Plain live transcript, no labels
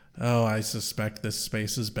Oh, I suspect this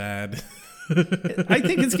space is bad. I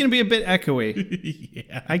think it's going to be a bit echoey.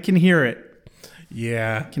 Yeah. I can hear it.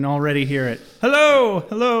 Yeah. I can already hear it. Hello,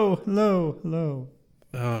 hello, hello, hello.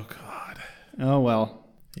 Oh, God. Oh, well.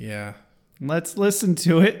 Yeah. Let's listen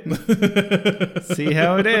to it. See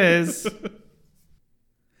how it is.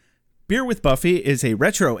 Beer with Buffy is a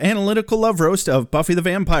retro analytical love roast of Buffy the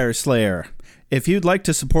Vampire Slayer. If you'd like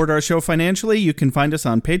to support our show financially, you can find us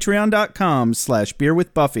on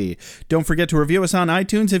patreon.com/beerwithbuffy. Don't forget to review us on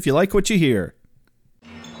iTunes if you like what you hear.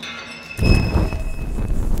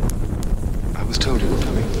 I was told you were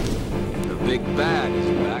coming. The big bad is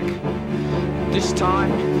back. This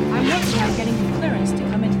time, I'm working on getting the clearance to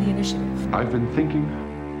come into the initiative. I've been thinking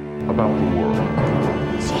about the world. I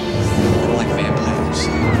don't like vampires.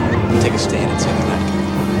 Take a stand and say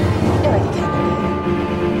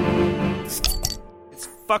It's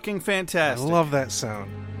fucking fantastic. I love that sound.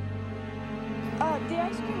 The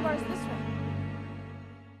ice cream bar is this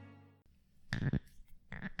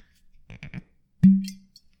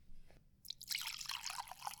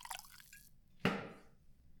way.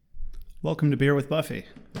 Welcome to Beer with Buffy.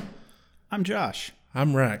 I'm Josh.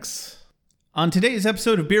 I'm Rex. On today's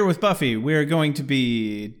episode of Beer with Buffy, we're going to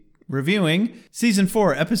be reviewing Season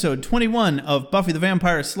 4, Episode 21 of Buffy the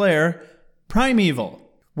Vampire Slayer, Primeval,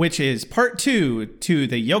 which is Part 2 to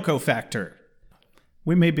the Yoko Factor.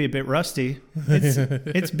 We may be a bit rusty.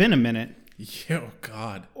 It's been a minute. Oh,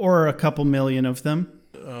 God. Or a couple million of them.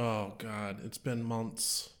 Oh, God. It's been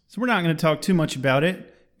months. So we're not going to talk too much about it.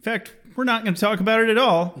 In fact, we're not going to talk about it at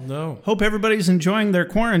all. No. Hope everybody's enjoying their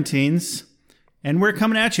quarantines. And we're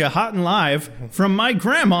coming at you hot and live from my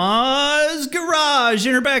grandma's garage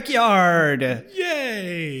in her backyard.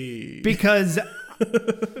 Yay! Because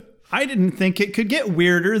I didn't think it could get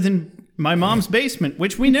weirder than my mom's basement,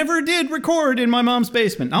 which we never did record in my mom's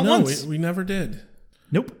basement. Not once. We never did.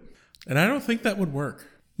 Nope. And I don't think that would work.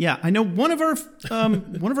 Yeah, I know one of our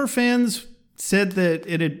fans said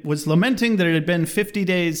that was lamenting that it had been 50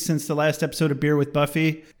 days since the last episode of Beer with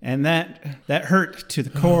Buffy, and that hurt to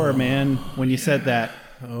the core, man, when you said that.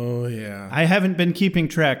 Oh, yeah. I haven't been keeping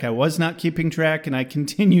track. I was not keeping track, and I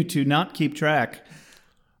continue to not keep track.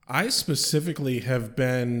 I specifically have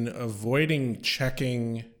been avoiding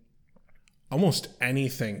checking almost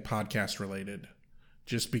anything podcast related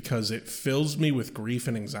just because it fills me with grief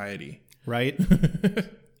and anxiety. Right?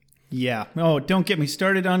 Yeah. Oh, don't get me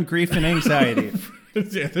started on grief and anxiety.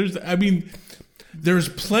 Yeah, there's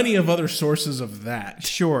plenty of other sources of that.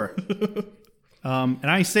 Sure. And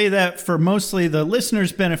I say that for mostly the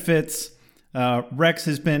listeners' benefits. Rex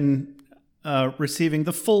has been receiving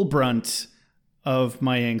the full brunt of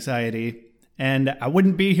my anxiety, and I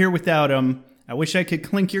wouldn't be here without him. I wish I could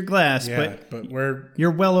clink your glass, Yeah, but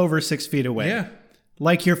you're well over 6 feet away. Yeah.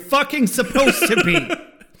 Like you're fucking supposed to be.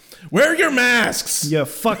 Wear your masks! You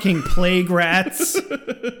fucking plague rats.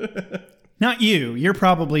 Not you. You're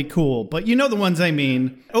probably cool, but you know the ones I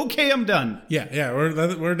mean. Okay, I'm done. Yeah,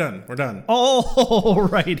 we're done. We're done.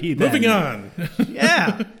 Alrighty then. Moving on.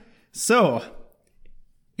 Yeah. So,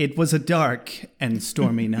 it was a dark and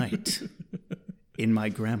stormy night in my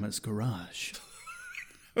grandma's garage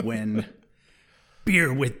when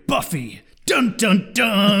Beer with Buffy, dun dun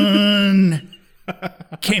dun,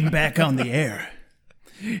 came back on the air.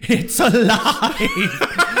 It's alive!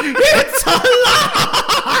 It's alive!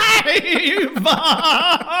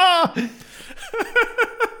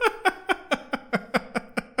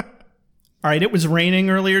 All right, it was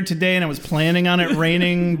raining earlier today, and I was planning on it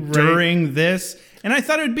raining during this. And I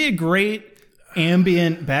thought it would be a great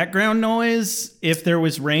ambient background noise if there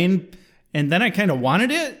was rain. And then I kind of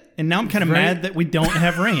wanted it, and now I'm kind of mad that we don't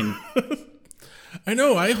have rain. I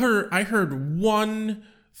know, I heard one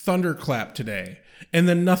thunderclap today. And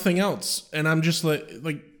then nothing else. And I'm just like,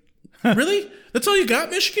 really? That's all you got,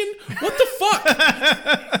 Michigan? What the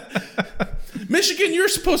fuck? Michigan, you're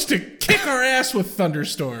supposed to kick our ass with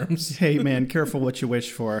thunderstorms. Hey, man, careful what you wish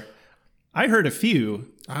for. I heard a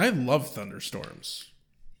few. I love thunderstorms.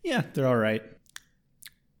 Yeah, they're all right.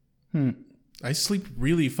 I sleep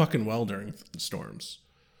really fucking well during storms.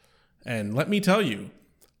 And let me tell you,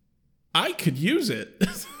 I could use it.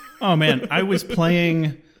 Oh, man, I was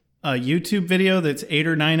playing a YouTube video that's 8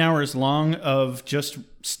 or 9 hours long of just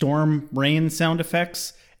storm rain sound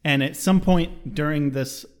effects, and at some point during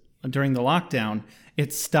the lockdown,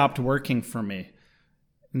 it stopped working for me,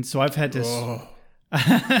 and so I've had to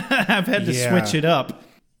switch it up.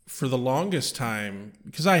 For the longest time,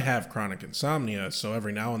 because I have chronic insomnia, so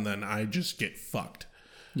every now and then I just get fucked.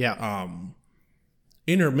 Yeah.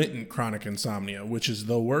 Intermittent chronic insomnia, which is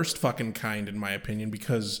the worst fucking kind in my opinion,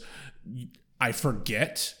 because I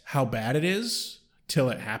forget how bad it is till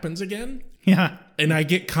it happens again. Yeah. And I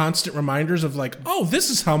get constant reminders of like, oh, this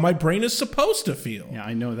is how my brain is supposed to feel. Yeah,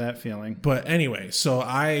 I know that feeling. But anyway, so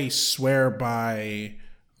I swear by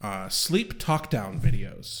sleep talk down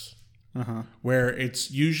videos. Where it's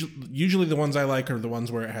usually the ones I like are the ones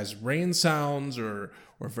where it has rain sounds or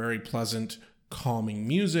very pleasant, calming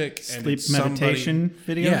music. Sleep meditation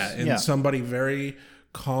videos? Yeah, and somebody very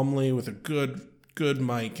calmly with a good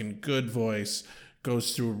mic and good voice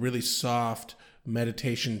goes through a really soft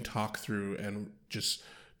meditation talk through and just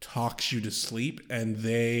talks you to sleep, and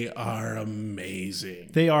they are amazing.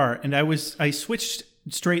 They are, and I switched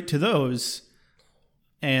straight to those,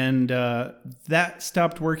 and that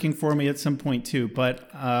stopped working for me at some point too. But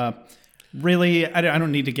really, I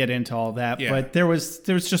don't need to get into all that. Yeah. But there was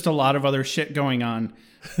just a lot of other shit going on.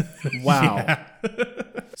 Wow.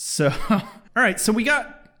 So, all right, so we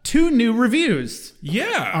got 2 new reviews.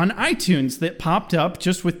 Yeah. On iTunes that popped up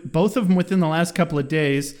just with both of them within the last couple of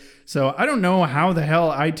days. So I don't know how the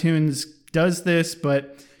hell iTunes does this,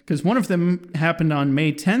 but because one of them happened on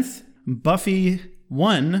May 10th,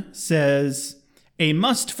 Buffy1 says, "A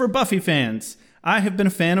must for Buffy fans. I have been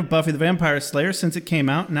a fan of Buffy the Vampire Slayer since it came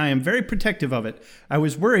out, and I am very protective of it. I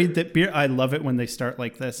was worried that I love it when they start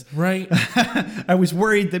like this. Right. I was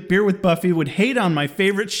worried that Beer with Buffy would hate on my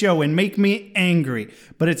favorite show and make me angry,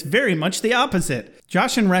 but it's very much the opposite.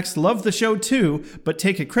 Josh and Rex love the show too, but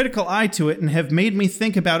take a critical eye to it and have made me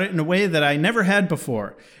think about it in a way that I never had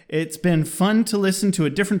before. It's been fun to listen to a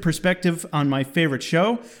different perspective on my favorite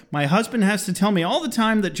show. My husband has to tell me all the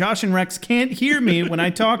time that Josh and Rex can't hear me when I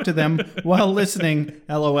talk to them while listening,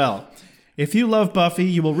 LOL. If you love Buffy,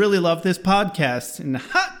 you will really love this podcast. And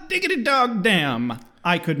hot diggity dog damn,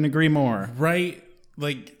 I couldn't agree more." Right.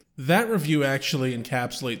 Like, that review actually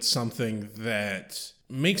encapsulates something that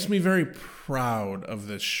makes me very proud of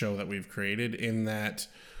this show that we've created, in that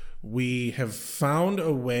we have found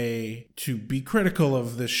a way to be critical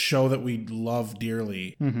of this show that we love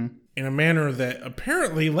dearly in a manner that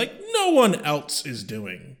apparently, like, no one else is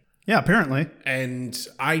doing. Yeah, apparently. And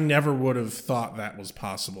I never would have thought that was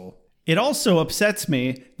possible. It also upsets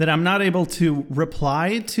me that I'm not able to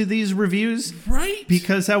reply to these reviews. Right.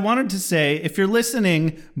 Because I wanted to say, if you're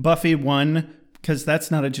listening, Buffy1, because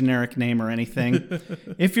that's not a generic name or anything,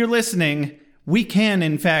 if you're listening, we can,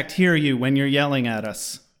 in fact, hear you when you're yelling at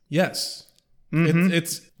us. Yes.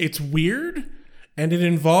 It's weird, and it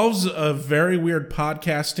involves a very weird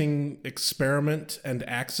podcasting experiment and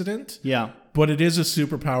accident. Yeah. But it is a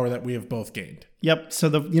superpower that we have both gained. Yep. So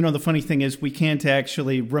the funny thing is we can't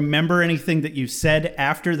actually remember anything that you said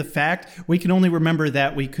after the fact. We can only remember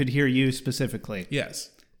that we could hear you specifically. Yes.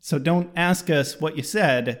 So don't ask us what you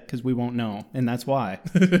said, because we won't know, and that's why.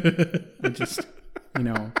 I just,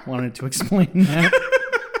 wanted to explain that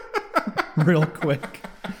real quick.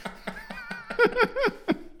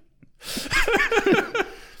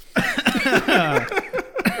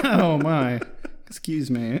 Oh my. Excuse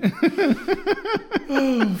me.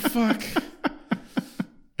 Oh, fuck.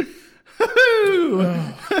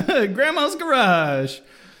 Grandma's garage.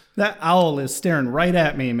 That owl is staring right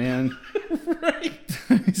at me, man. Right.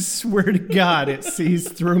 I swear to God, it sees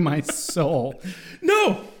through my soul.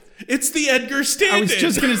 No, it's the Edgar stand-in. I was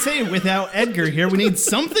just going to say, without Edgar here, we need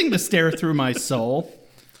something to stare through my soul.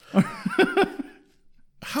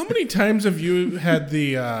 How many times have you had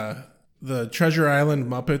the Treasure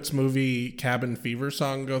Island Muppets movie Cabin Fever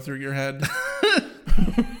song go through your head?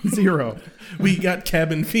 0. We got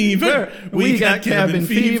cabin fever. We got cabin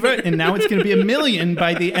fever. And now it's going to be 1 million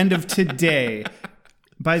by the end of today.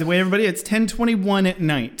 By the way, everybody, it's 10:21 at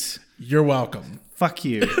night. You're welcome. Fuck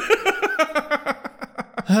you.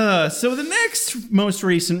 So the next most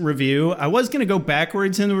recent review, I was going to go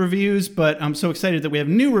backwards in the reviews, but I'm so excited that we have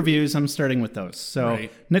new reviews, I'm starting with those. So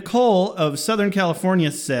right. Nicole of Southern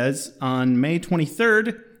California says on May 23rd,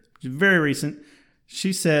 which is very recent,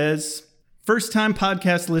 she says, "First-time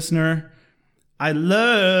podcast listener, I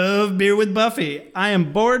love Beer with Buffy. I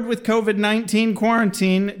am bored with COVID-19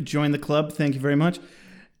 quarantine. Join the club. Thank you very much.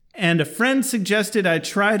 And a friend suggested I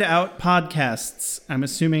tried out podcasts." I'm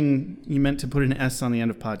assuming you meant to put an S on the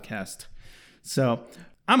end of podcast. So,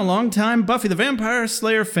 "I'm a longtime Buffy the Vampire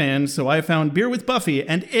Slayer fan, so I found Beer with Buffy,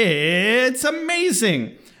 and it's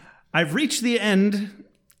amazing. I've reached the end,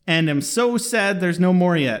 and am so sad there's no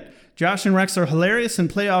more yet. Josh and Rex are hilarious and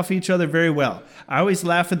play off each other very well. I always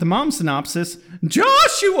laugh at the mom synopsis,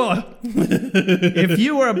 Joshua! If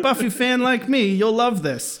you are a Buffy fan like me, you'll love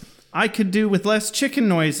this. I could do with less chicken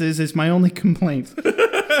noises is my only complaint.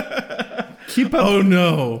 Keep up. Oh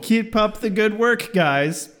no. Keep up the good work,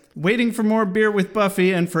 guys. Waiting for more Beer with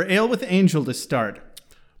Buffy and for Ale with Angel to start."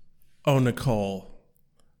 Oh, Nicole.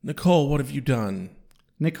 Nicole, what have you done?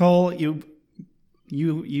 Nicole,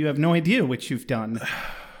 you have no idea what you've done.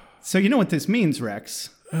 So you know what this means,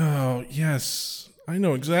 Rex. Oh, yes. I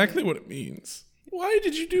know exactly what it means. Why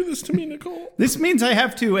did you do this to me, Nicole? This means I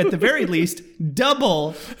have to, at the very least,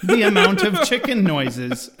 double the amount of chicken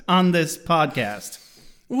noises on this podcast.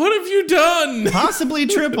 What have you done? Possibly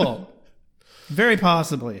triple. Very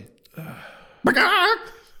possibly.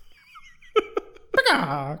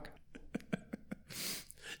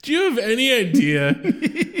 Do you have any idea?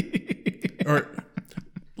 Or,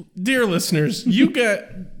 dear listeners,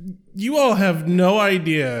 you all have no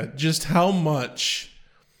idea just how much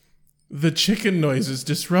the chicken noises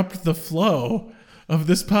disrupt the flow of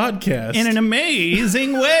this podcast. In an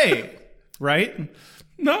amazing way, right?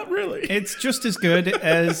 Not really. It's just as good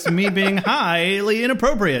as me being highly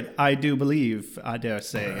inappropriate, I do believe, I dare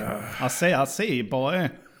say. I'll say,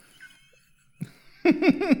 boy.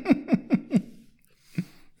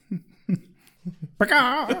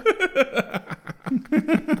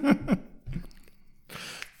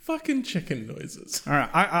 Fucking chicken noises. All right,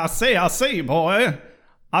 I'll say, boy.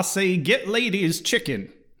 I say, get ladies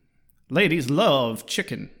chicken. Ladies love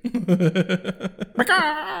chicken.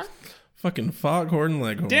 Fucking Foghorn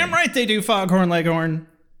Leghorn. Damn right they do, Foghorn Leghorn.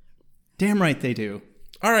 Damn right they do.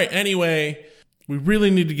 All right, anyway, we really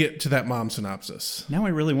need to get to that mom synopsis. Now I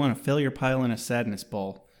really want a failure pile in a sadness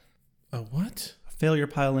bowl. A what? A failure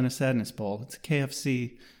pile in a sadness bowl. It's a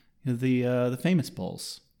KFC, the famous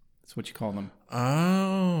bowls. That's what you call them.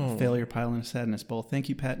 Oh. Failure pile in a sadness bowl. Thank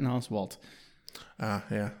you, Patton Oswalt.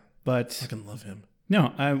 Yeah. But I fucking love him.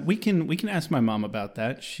 No, we can ask my mom about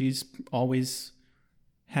that. She's always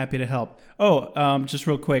happy to help. Oh, just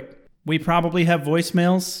real quick, we probably have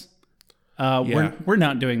voicemails. Yeah. We're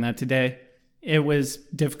not doing that today. It was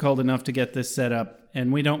difficult enough to get this set up,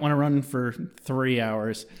 and we don't want to run for 3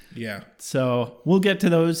 hours. Yeah. So we'll get to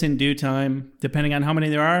those in due time, depending on how many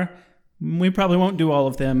there are. We probably won't do all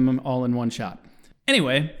of them all in one shot.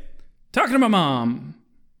 Anyway, talking to my mom.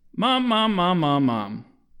 Mom.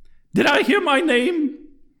 Did I hear my name?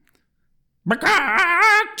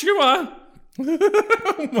 Joshua.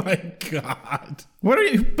 Oh my God. What are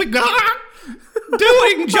you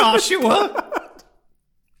doing, Joshua?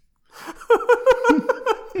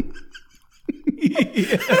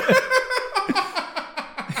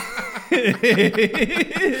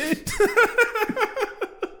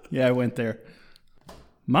 Yeah, I went there.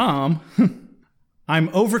 Mom, I'm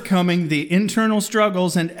overcoming the internal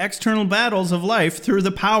struggles and external battles of life through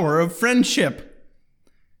the power of friendship.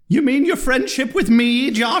 You mean your friendship with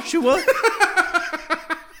me, Joshua?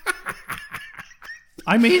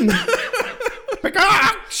 I mean,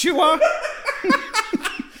 Joshua.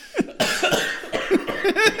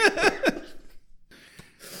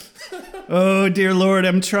 Oh, dear Lord,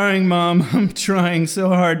 I'm trying, Mom. I'm trying so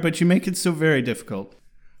hard, but you make it so very difficult.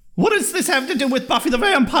 What does this have to do with Buffy the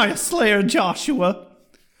Vampire Slayer, Joshua?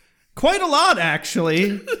 Quite a lot,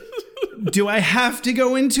 actually. Do I have to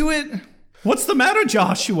go into it? What's the matter,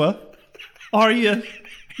 Joshua? Are you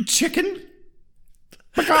chicken?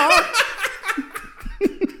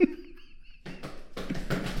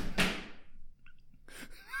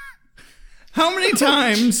 How many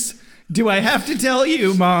times do I have to tell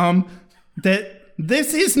you, Mom, that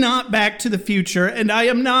this is not Back to the Future and I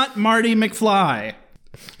am not Marty McFly?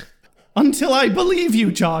 Until I believe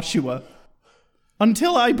you, Joshua.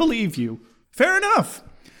 Until I believe you. Fair enough.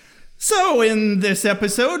 So, in this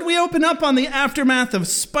episode, we open up on the aftermath of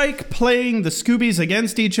Spike playing the Scoobies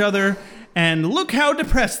against each other, and look how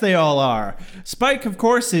depressed they all are. Spike, of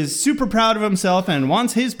course, is super proud of himself and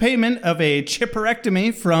wants his payment of a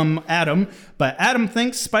chipperectomy from Adam, but Adam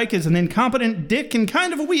thinks Spike is an incompetent dick and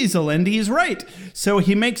kind of a weasel, and he's right. So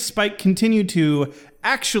he makes Spike continue to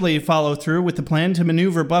actually follow through with the plan to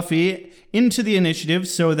maneuver Buffy into the initiative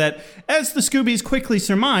so that, as the Scoobies quickly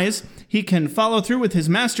surmise, he can follow through with his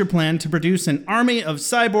master plan to produce an army of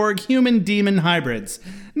cyborg human-demon hybrids.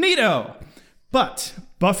 Neato! But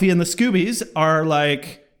Buffy and the Scoobies are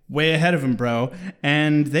like way ahead of him, bro,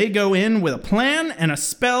 and they go in with a plan and a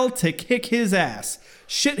spell to kick his ass.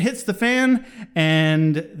 Shit hits the fan,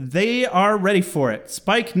 and they are ready for it.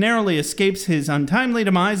 Spike narrowly escapes his untimely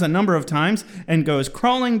demise a number of times and goes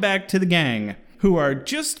crawling back to the gang, who are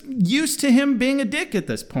just used to him being a dick at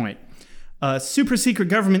this point. A super secret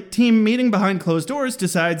government team meeting behind closed doors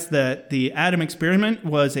decides that the Adam experiment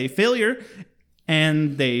was a failure,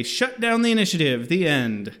 and they shut down the initiative. The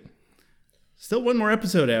end. Still one more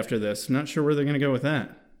episode after this. I'm not sure where they're going to go with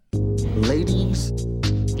that. Ladies,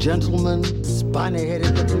 gentlemen,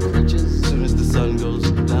 spiny-headed looking creatures. Soon as the sun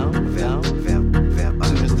goes down.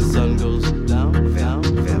 Soon as the sun goes down.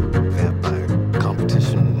 Vampire.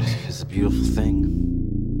 Competition is a beautiful thing.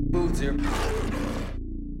 foods here.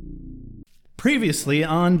 Previously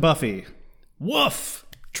on Buffy. Woof!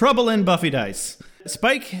 Trouble in Buffy Dice.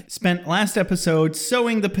 Spike spent last episode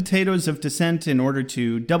sowing the potatoes of dissent in order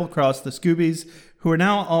to double-cross the Scoobies, who are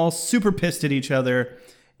now all super pissed at each other.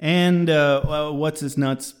 And, what's his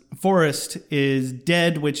nuts? Forrest is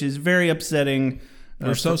dead, which is very upsetting.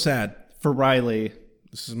 We're so sad. For Riley.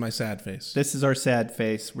 This is my sad face. This is our sad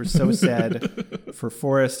face. We're so sad for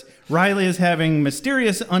Forrest. Riley is having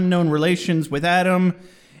mysterious unknown relations with Adam.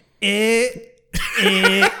 Ew.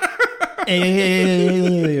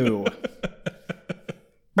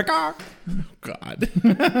 God.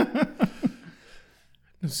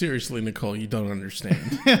 Seriously, Nicole, you don't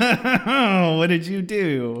understand. Oh, what did you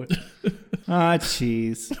do? Ah,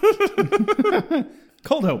 jeez.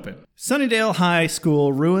 Cold open. Sunnydale High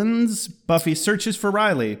School ruins. Buffy searches for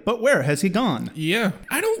Riley, but where has he gone? Yeah.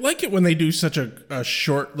 I don't like it when they do such a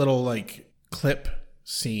short little, like, clip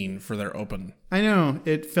scene for their open. I know.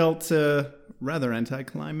 It felt rather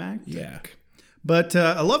anticlimactic. Yeah. But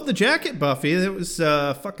I love the jacket, Buffy. It was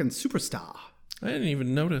fucking superstar. I didn't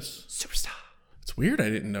even notice. Superstar. It's weird I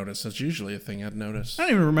didn't notice. That's usually a thing I'd notice. I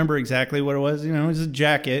don't even remember exactly what it was. You know, it was a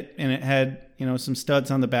jacket, and it had, you know, some studs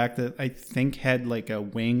on the back that I think had like a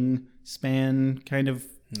wingspan kind of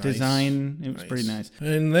design. It was pretty nice.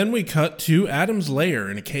 And then we cut to Adam's lair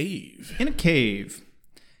in a cave. In a cave.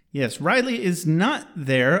 Yes, Riley is not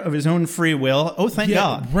there of his own free will. Oh, thank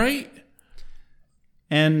God. Right?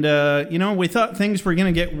 And, you know, we thought things were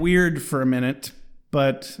going to get weird for a minute,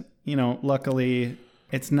 but, you know, luckily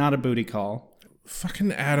it's not a booty call.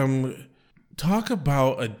 Fucking Adam, talk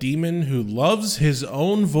about a demon who loves his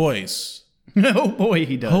own voice. Oh boy,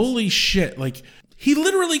 he does. Holy shit. Like, he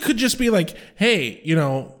literally could just be like, hey, you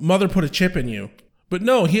know, mother put a chip in you. But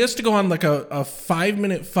no, he has to go on like a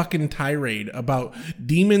 5-minute fucking tirade about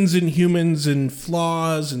demons and humans and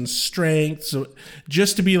flaws and strengths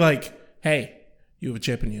just to be like, hey, you have a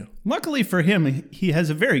chip in you. Luckily for him, he has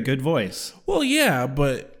a very good voice. Well, yeah,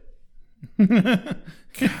 but God.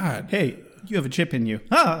 Hey, you have a chip in you.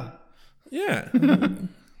 Ah. Yeah.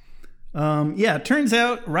 Yeah, turns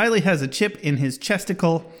out Riley has a chip in his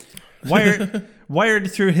chesticle,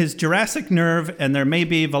 wired through his Jurassic nerve, and there may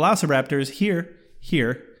be velociraptors here,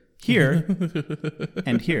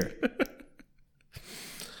 and here.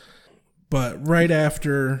 But right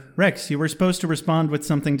after... Rex, you were supposed to respond with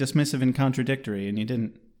something dismissive and contradictory, and you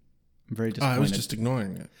didn't. I'm very disappointed. I was just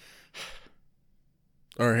ignoring it.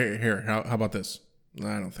 Or here, how about this?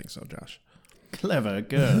 I don't think so, Josh. Clever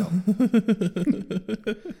girl.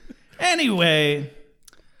 Anyway,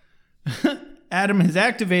 Adam has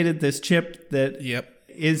activated this chip that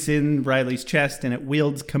is in Riley's chest, and it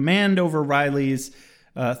wields command over Riley's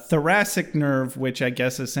thoracic nerve, which I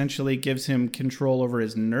guess essentially gives him control over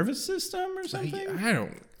his nervous system or something?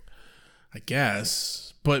 I guess.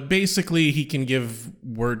 But basically, he can give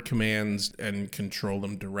word commands and control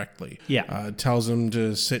them directly. Yeah. Tells him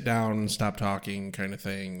to sit down and stop talking kind of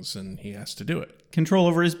things, and he has to do it. Control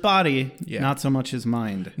over his body, not so much his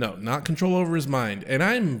mind. No, not control over his mind. And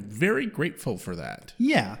I'm very grateful for that.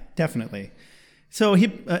 Yeah, definitely. So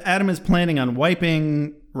Adam is planning on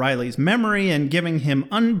wiping Riley's memory and giving him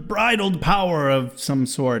unbridled power of some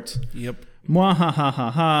sort. Yep.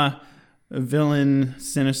 Mwahahaha. A villain,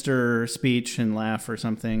 sinister speech and laugh or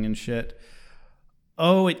something and shit.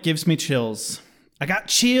 Oh, it gives me chills. I got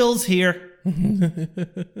chills here.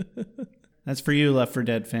 That's for you, Left 4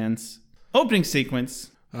 Dead fans. Opening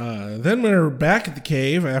sequence. Then we're back at the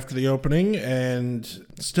cave after the opening and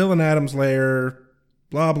still in Adam's lair.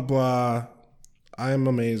 Blah, blah, blah. I'm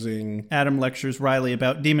amazing. Adam lectures Riley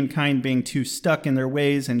about demonkind being too stuck in their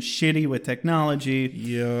ways and shitty with technology.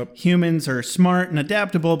 Yep. Humans are smart and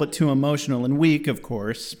adaptable, but too emotional and weak, of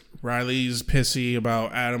course. Riley's pissy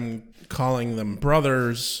about Adam calling them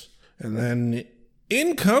brothers. And then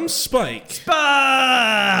in comes Spike.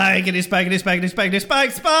 Spikety, spikety, spikety, spikety,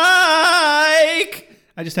 spike, spike!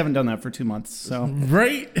 I just haven't done that for 2 months, so.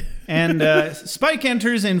 Right? And Spike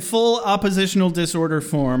enters in full oppositional disorder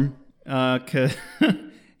form. Cause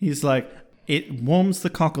he's like, it warms the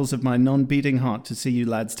cockles of my non-beating heart to see you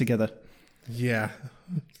lads together. Yeah.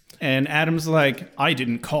 And Adam's like, I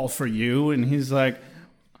didn't call for you. And he's like,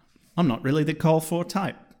 I'm not really the call for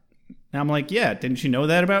type. And I'm like, yeah, didn't you know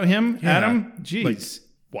that about him, Yeah. Adam? Jeez. Like,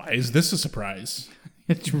 why is this a surprise?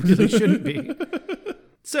 It really shouldn't be.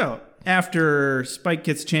 So, after Spike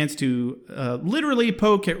gets a chance to literally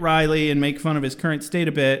poke at Riley and make fun of his current state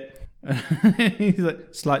a bit, he's like,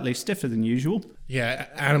 slightly stiffer than usual. Yeah,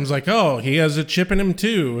 Adam's like, oh, he has a chip in him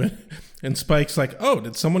too. And Spike's like, oh,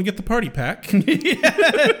 did someone get the party pack?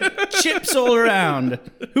 Chips all around.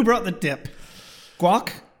 Who brought the dip?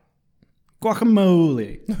 Guac?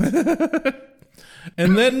 Guacamole.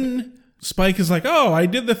 And then Spike is like, oh, I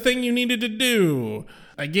did the thing you needed to do.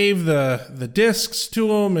 I gave the discs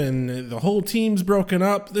to him and the whole team's broken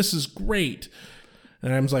up. This is great.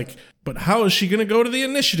 And I'm like, but how is she going to go to the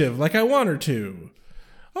initiative like I want her to?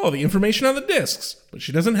 Oh, the information on the discs. But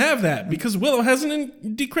she doesn't have that because Willow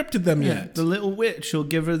hasn't decrypted them yet. The little witch will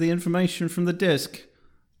give her the information from the disc.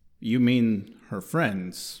 You mean her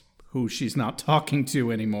friends, who she's not talking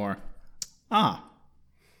to anymore. Ah,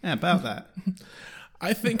 yeah, about that.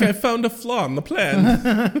 I think I found a flaw in the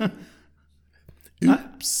plan.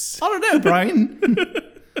 Oops. I don't know, Brian.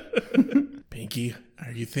 Pinky,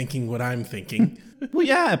 are you thinking what I'm thinking? Well,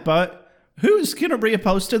 yeah, but who's going to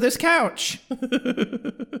repost to this couch?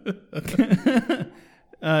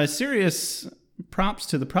 Serious props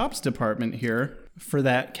to the props department here for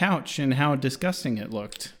that couch and how disgusting it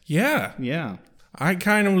looked. Yeah. Yeah. I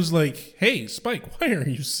kind of was like, hey, Spike, why are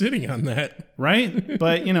you sitting on that? Right?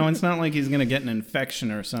 But, it's not like he's going to get an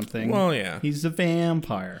infection or something. Well, yeah. He's a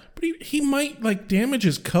vampire. But he might, damage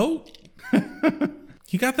his coat.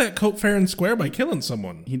 He got that coat fair and square by killing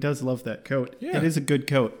someone. He does love that coat. Yeah. It is a good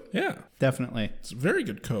coat. Yeah. Definitely. It's a very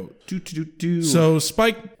good coat. Do. So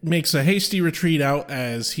Spike makes a hasty retreat out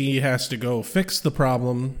as he has to go fix the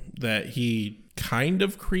problem that he kind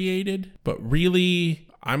of created. But really,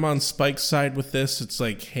 I'm on Spike's side with this. It's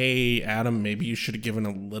like, hey, Adam, maybe you should have given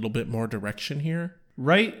a little bit more direction here.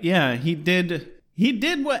 Right? Yeah, he did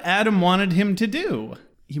what Adam wanted him to do.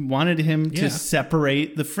 He wanted him to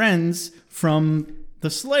separate the friends from the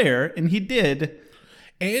Slayer, and he did.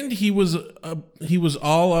 And he was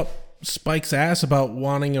all up Spike's ass about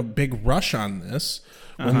wanting a big rush on this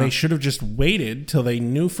when they should have just waited till they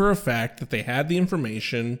knew for a fact that they had the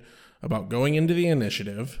information about going into the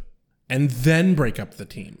initiative and then break up the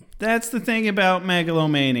team. That's the thing about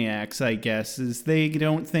megalomaniacs, I guess, is they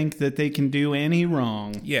don't think that they can do any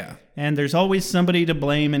wrong. Yeah. And there's always somebody to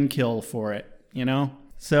blame and kill for it,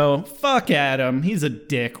 So, fuck Adam. He's a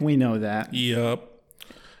dick. We know that. Yep.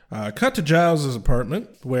 Cut to Giles' apartment,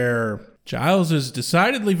 where Giles is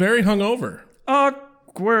decidedly very hungover.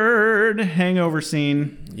 Awkward hangover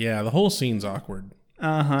scene. Yeah, the whole scene's awkward.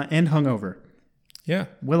 And hungover. Yeah.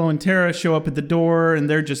 Willow and Tara show up at the door, and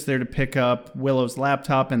they're just there to pick up Willow's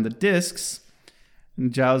laptop and the discs.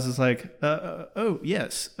 And Giles is like, oh,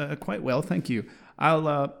 yes, quite well, thank you.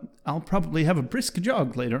 I'll probably have a brisk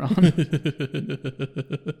jog later on.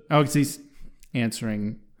 Oh, because he's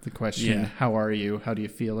answering the question, how are you? How do you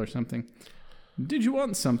feel? Or something. Did you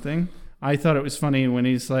want something? I thought it was funny when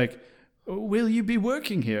he's like, will you be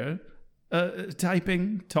working here?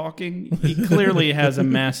 Typing, talking. He clearly has a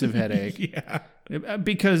massive headache. Yeah.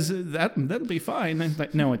 Because that'll be fine. And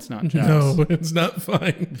like, no, it's not, Giles. No, it's not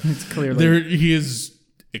fine. It's clearly... He is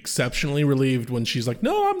exceptionally relieved when she's like,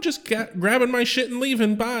 no, I'm just grabbing my shit and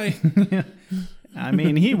leaving. Bye. I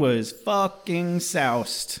mean, he was fucking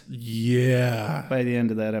soused. Yeah. By the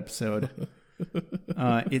end of that episode.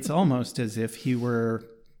 It's almost as if he were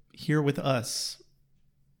here with us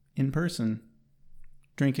in person,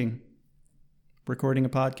 drinking, recording a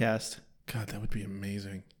podcast. God, that would be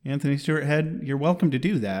amazing. Anthony Stewart Head, you're welcome to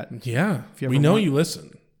do that. Yeah. We know you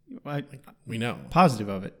listen. We know. Positive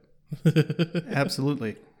of it.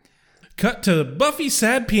 Absolutely. Cut to Buffy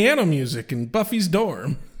sad piano music in Buffy's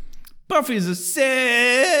dorm. Buffy's a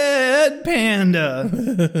sad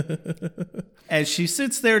panda. As she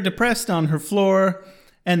sits there depressed on her floor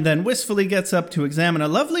and then wistfully gets up to examine a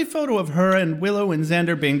lovely photo of her and Willow and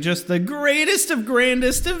Xander being just the greatest of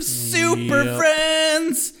grandest of super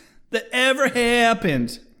friends that ever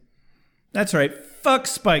happened. That's right. Fuck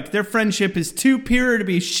Spike. Their friendship is too pure to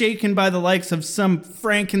be shaken by the likes of some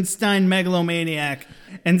Frankenstein megalomaniac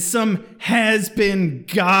and some has-been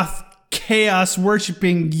goth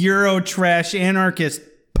chaos-worshipping Eurotrash anarchist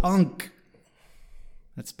punk.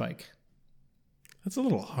 That's Spike. That's a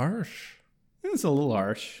little harsh. It's a little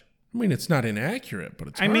harsh. I mean, it's not inaccurate, but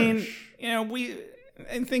it's harsh. I mean,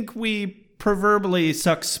 I think we proverbially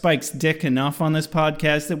suck Spike's dick enough on this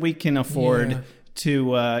podcast that we can afford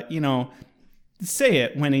to, say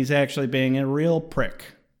it when he's actually being a real prick.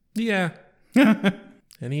 Yeah.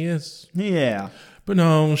 And he is. Yeah. But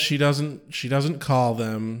no, she doesn't call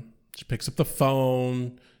them. She picks up the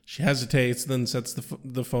phone. She hesitates, then sets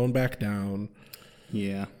the phone back down.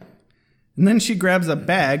 Yeah. And then she grabs a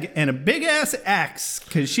bag and a big-ass axe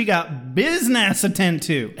because she got business to attend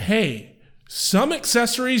to. Hey, some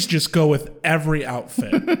accessories just go with every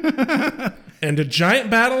outfit. And a giant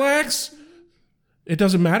battle axe, it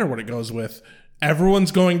doesn't matter what it goes with.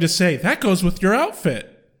 Everyone's going to say, that goes with your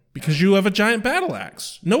outfit because you have a giant battle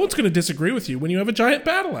axe. No one's going to disagree with you when you have a giant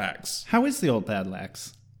battle axe. How is the old battle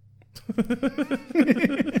axe?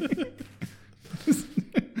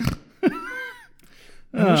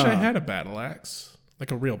 I wish I had a battle axe.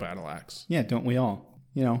 Like a real battle axe. Yeah, don't we all?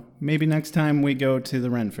 You know, maybe next time we go to the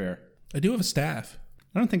Ren Fair. I do have a staff.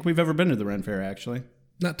 I don't think we've ever been to the Ren Fair, actually.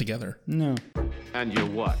 Not together. No. And you're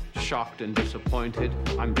what? Shocked and disappointed?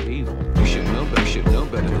 I'm evil. You should know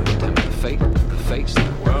better than to tempt the fate. The fates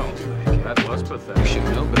that. Well, that was pathetic. You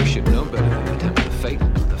should know better than to tempt the fate.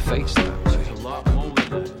 The fates that. There's a lot more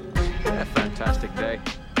than that. A fantastic day.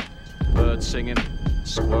 Birds singing,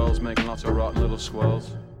 squirrels making lots of rotten little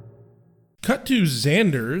squirrels. Cut to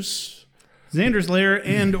Xander's. Xander's lair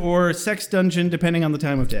and or sex dungeon, depending on the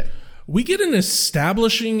time of day. We get an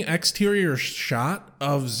establishing exterior shot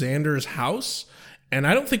of Xander's house, and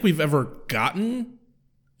I don't think we've ever gotten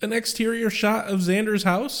an exterior shot of Xander's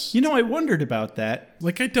house. You know, I wondered about that.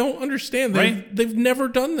 Like, I don't understand. Right? They've never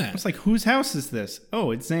done that. It's like, whose house is this?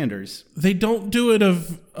 Oh, it's Xander's. They don't do it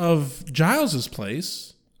of Giles's place.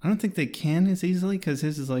 I don't think they can as easily because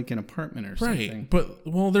his is like an apartment or something. Right. But,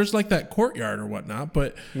 well, there's like that courtyard or whatnot.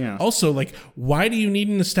 But Yeah. also, like, why do you need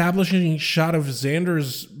an establishing shot of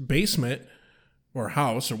Xander's basement or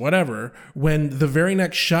house or whatever when the very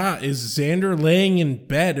next shot is Xander laying in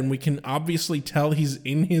bed and we can obviously tell he's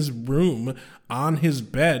in his room on his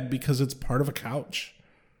bed because it's part of a couch?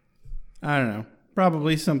 I don't know.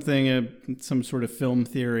 Probably something, some sort of film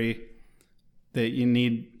theory that you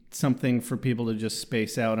need something for people to just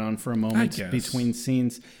space out on for a moment guess. between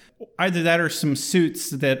scenes. Either that or some suits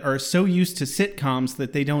that are so used to sitcoms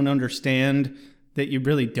that they don't understand that you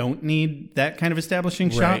really don't need that kind of establishing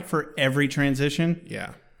shot Right. for every transition.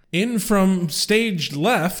 Yeah. In from stage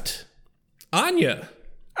left, Anya.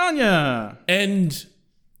 Anya! And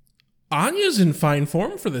Anya's in fine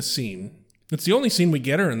form for this scene. It's the only scene we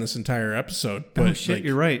get her in this entire episode. But Oh, shit, like,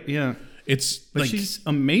 you're right. Yeah. It's But like, she's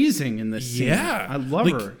amazing in this scene. yeah, I love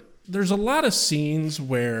Like, her. There's a lot of scenes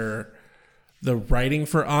where the writing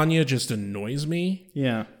for Anya just annoys me,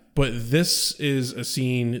 Yeah. but this is a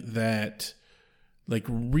scene that like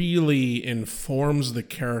really informs the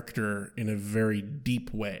character in a very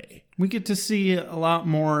deep way. We get to see a lot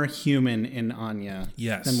more human in Anya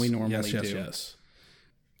Yes, than we normally yes, do. Yes.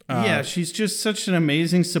 Yeah, she's just such an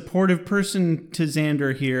amazing, supportive person to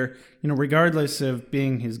Xander here. You know, regardless of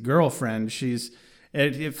being his girlfriend,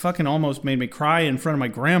 it fucking almost made me cry in front of my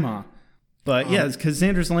grandma. But yeah, it's because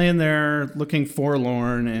Xander's laying there looking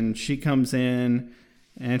forlorn, and she comes in,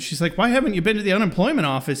 and she's like, "Why haven't you been to the unemployment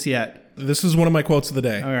office yet?" This is one of my quotes of the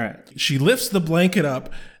day. All right. She lifts the blanket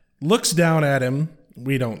up, looks down at him.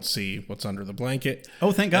 We don't see what's under the blanket.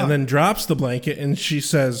 Oh, thank God. And then drops the blanket, and she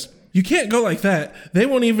says, "You can't go like that. They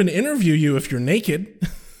won't even interview you if you're naked."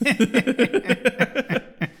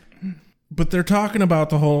 But they're talking about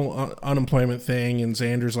the whole unemployment thing, and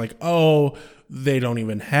Xander's like, "Oh, they don't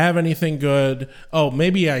even have anything good. Oh,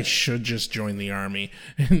 maybe I should just join the army."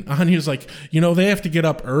 And Anya's like, "They have to get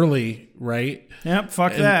up early, right?" Yep,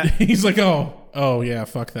 fuck And that. he's like, oh yeah,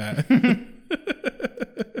 fuck that.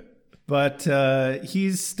 But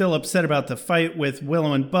he's still upset about the fight with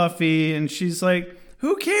Willow and Buffy, and she's like,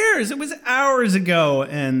 "Who cares? It was hours ago."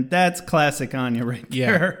 And that's classic Anya right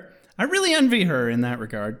there. Yeah. I really envy her in that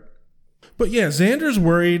regard. But yeah, Xander's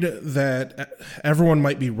worried that everyone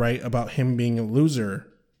might be right about him being a loser.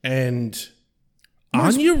 And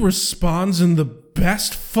Anya responds in the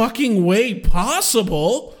best fucking way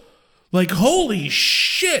possible. Like, holy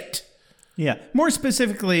shit. Yeah, more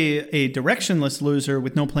specifically, a directionless loser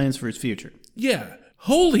with no plans for his future. Yeah.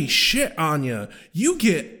 Holy shit, Anya. You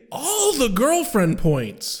get all the girlfriend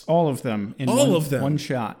points. All of them in All of them. one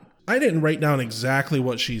shot. I didn't write down exactly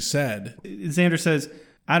what she said. Xander says,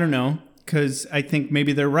 "I don't know, because I think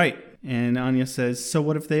maybe they're right." And Anya says, "So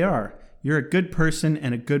what if they are? You're a good person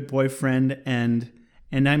and a good boyfriend, and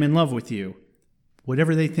I'm in love with you.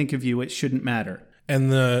 Whatever they think of you, it shouldn't matter."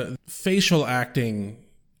 And the facial acting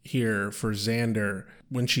here for Xander,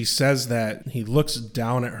 when she says that, he looks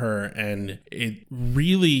down at her, and it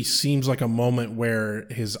really seems like a moment where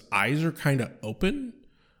his eyes are kind of open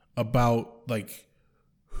about like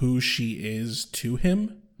who she is to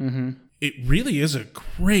him. Mm-hmm. It really is a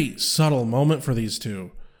great subtle moment for these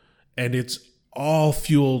two, and it's all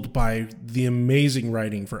fueled by the amazing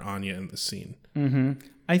writing for Anya in this scene. Mm-hmm.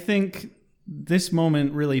 I think this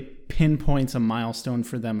moment really pinpoints a milestone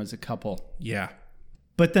for them as a couple. Yeah.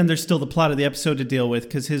 But then there's still the plot of the episode to deal with,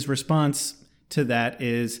 because his response to that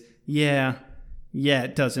is, yeah,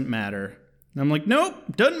 it doesn't matter. And I'm like, nope,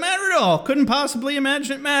 doesn't matter at all. Couldn't possibly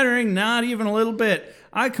imagine it mattering, not even a little bit.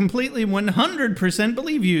 I completely 100%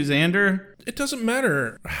 believe you, Xander. It doesn't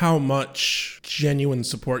matter how much genuine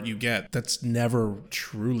support you get. That's never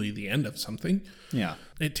truly the end of something. Yeah.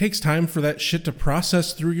 it takes time for that shit to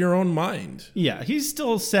process through your own mind. Yeah, he's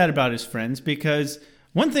still sad about his friends because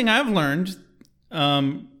one thing I've learned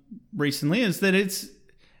recently is that it's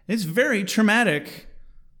very traumatic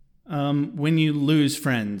when you lose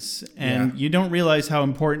friends, and you don't realize how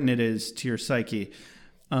important it is to your psyche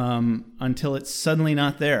until it's suddenly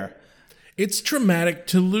not there. It's traumatic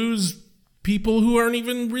to lose people who aren't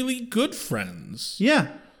even really good friends. Yeah,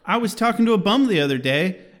 I was talking to a bum the other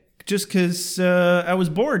day just because I was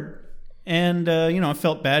bored, and I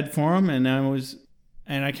felt bad for him, and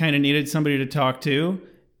I kind of needed somebody to talk to,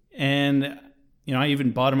 and I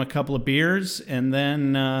even bought him a couple of beers, and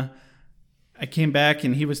then I came back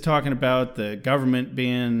and he was talking about the government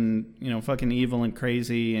being, fucking evil and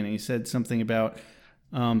crazy. And he said something about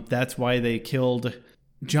that's why they killed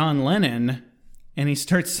John Lennon. And he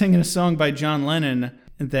starts singing a song by John Lennon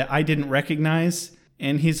that I didn't recognize.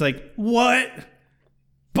 And he's like, what?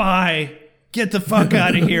 Bye. Get the fuck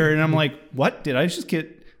out of here. And I'm like, what? Did I just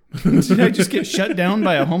get shut down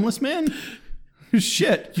by a homeless man?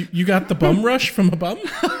 Shit. You got the bum rush from a bum?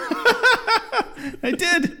 I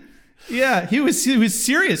did. Yeah, he was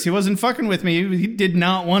serious. He wasn't fucking with me. He did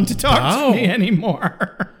not want to talk to me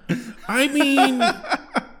anymore. I mean,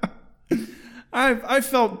 I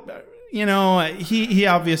felt, he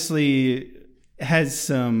obviously has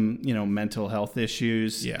some, mental health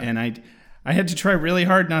issues. Yeah. And I had to try really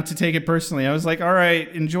hard not to take it personally. I was like, all right,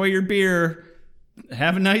 enjoy your beer.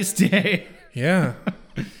 Have a nice day. Yeah.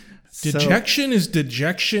 Dejection is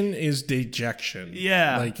dejection is dejection.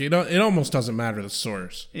 Yeah. Like, it almost doesn't matter the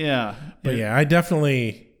source. Yeah. But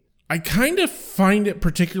I kind of find it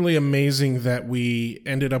particularly amazing that we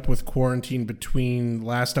ended up with quarantine between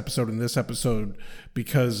last episode and this episode,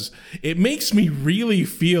 because it makes me really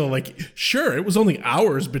feel like, sure, it was only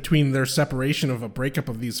hours between their separation of a breakup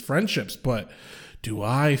of these friendships, but do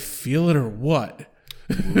I feel it or what?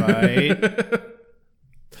 Right.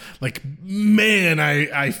 Like, man,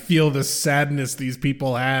 I feel the sadness these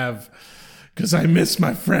people have because I miss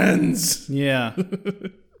my friends. Yeah.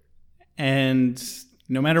 And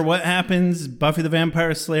no matter what happens, Buffy the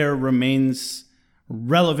Vampire Slayer remains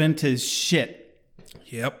relevant as shit.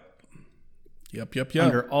 Yep.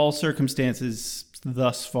 Under all circumstances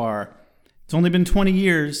thus far. It's only been 20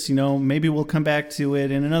 years. Maybe we'll come back to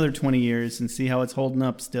it in another 20 years and see how it's holding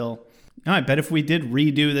up still. I bet if we did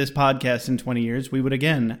redo this podcast in 20 years, we would,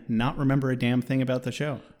 again, not remember a damn thing about the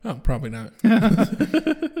show. Oh, probably not.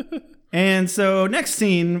 And so, next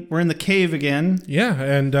scene, we're in the cave again. Yeah,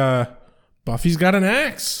 and Buffy's got an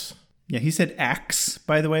axe. Yeah, he said axe,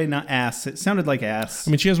 by the way, not ass. It sounded like ass.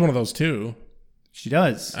 I mean, she has one of those, too. She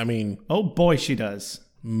does. I mean... Oh, boy, she does.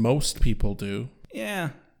 Most people do. Yeah.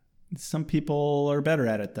 Some people are better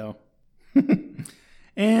at it, though.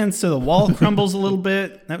 And so the wall crumbles a little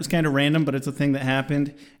bit. That was kind of random, but it's a thing that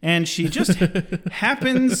happened. And she just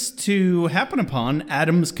happen upon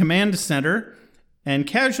Adam's command center and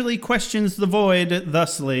casually questions the void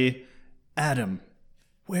thusly, Adam,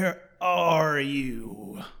 where are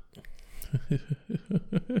you?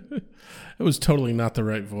 It was totally not the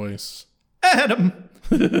right voice. Adam,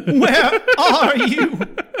 where are you?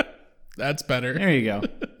 That's better. There you go.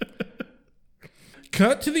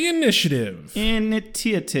 Cut to the initiative.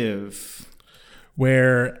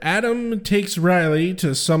 Where Adam takes Riley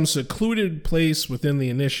to some secluded place within the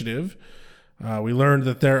initiative. We learned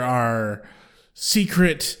that there are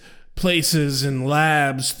secret places and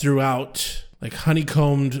labs throughout, like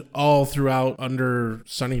honeycombed all throughout under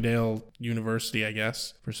Sunnydale University, I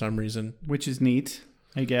guess, for some reason. Which is neat,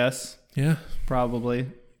 I guess. Yeah. Probably.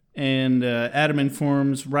 And Adam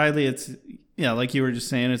informs Riley it's... Yeah, like you were just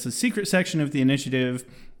saying, it's a secret section of the initiative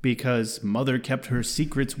because Mother kept her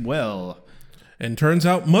secrets well. And turns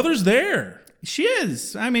out Mother's there. She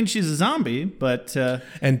is. I mean, she's a zombie, but...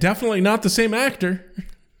 and definitely not the same actor.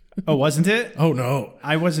 Oh, wasn't it? Oh, no.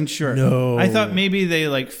 I wasn't sure. No. I thought maybe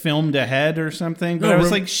they, filmed ahead or something, but I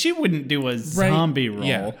was like, she wouldn't do a zombie role.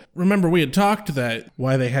 Yeah. Remember, we had talked that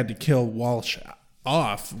why they had to kill Walsh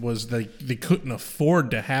off was they couldn't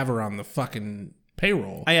afford to have her on the fucking...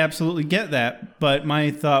 payroll. I absolutely get that, but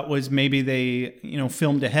my thought was maybe they,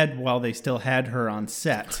 filmed ahead while they still had her on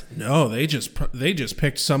set. No, they just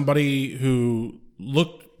picked somebody who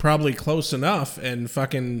looked probably close enough and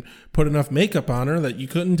fucking put enough makeup on her that you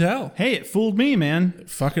couldn't tell. Hey, it fooled me, man.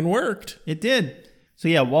 It fucking worked. It did. So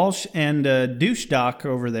yeah, Walsh and Douche Doc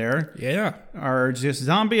over there are just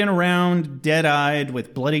zombieing around, dead-eyed,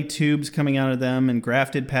 with bloody tubes coming out of them and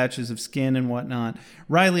grafted patches of skin and whatnot.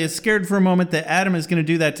 Riley is scared for a moment that Adam is going to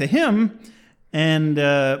do that to him, and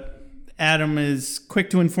Adam is quick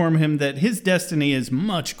to inform him that his destiny is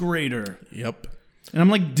much greater. Yep. And I'm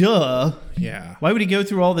like, duh. Yeah. Why would he go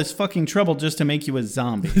through all this fucking trouble just to make you a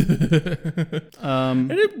zombie?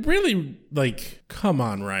 And it really, like, come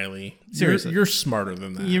on, Riley. Seriously. You're smarter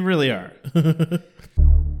than that. You really are.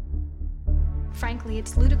 Frankly,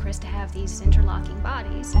 it's ludicrous to have these interlocking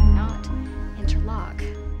bodies and not interlock.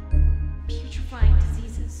 Putrefying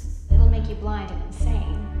diseases. It'll make you blind and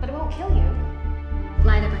insane, but it won't kill you.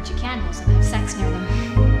 Light a bunch of candles and have sex near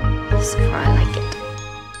them. This cry like it.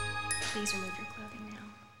 Please remove your clothing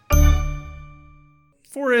now.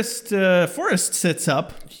 Forrest sits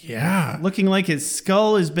up, Yeah. looking like his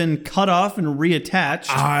skull has been cut off and reattached.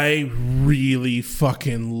 I really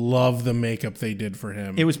fucking love the makeup they did for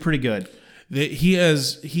him. It was pretty good. He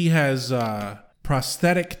has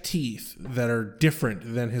prosthetic teeth that are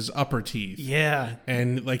different than his upper teeth. Yeah.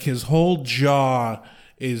 And like his whole jaw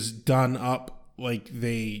is done up like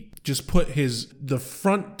they just put the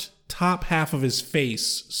front top half of his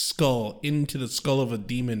face skull into the skull of a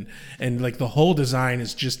demon, and like the whole design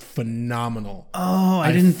is just phenomenal. Oh,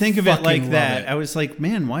 I didn't think of it fucking like love that. it. I was like,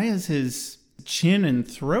 man, why is his chin and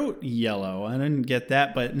throat yellow? I didn't get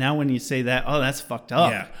that, but now when you say that, oh, that's fucked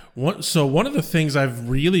up. Yeah. So one of the things I've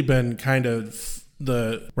really been kind of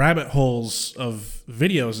the rabbit holes of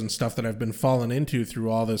videos and stuff that I've been falling into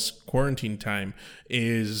through all this quarantine time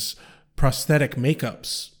is prosthetic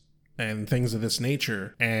makeups and things of this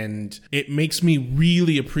nature. And it makes me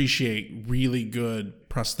really appreciate really good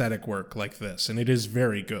prosthetic work like this. And it is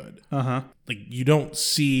very good. Uh-huh. Like, you don't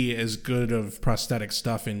see as good of prosthetic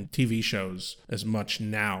stuff in TV shows as much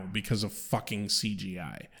now because of fucking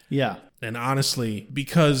CGI. Yeah. And honestly,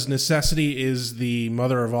 because necessity is the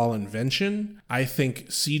mother of all invention, I think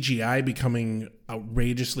CGI becoming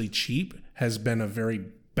outrageously cheap has been a very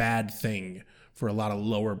bad thing for a lot of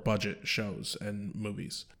lower budget shows and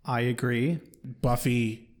movies. I agree.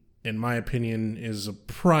 Buffy, in my opinion, is a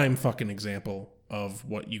prime fucking example of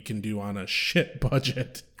what you can do on a shit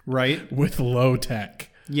budget. Right? With low tech.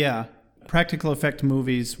 Yeah. Practical effect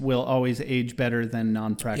movies will always age better than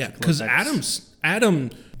non-practical because effects. Adam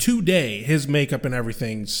today, his makeup and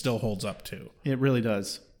everything still holds up too. It really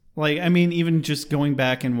does. Like, I mean, even just going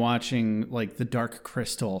back and watching like The Dark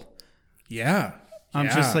Crystal. Yeah. I'm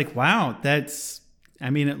just like, wow,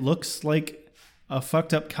 it looks like a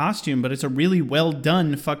fucked up costume, but it's a really well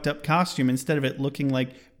done fucked up costume instead of it looking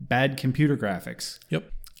like bad computer graphics. Yep.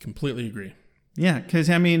 Completely agree. Yeah, because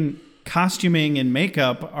costuming and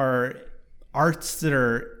makeup are arts that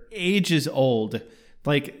are ages old.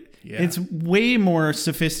 Like, it's way more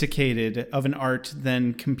sophisticated of an art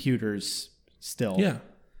than computers still. Yeah,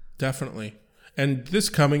 definitely. And this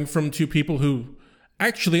coming from two people who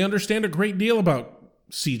actually understand a great deal about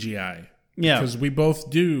CGI. Yeah. Because we both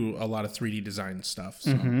do a lot of 3D design stuff.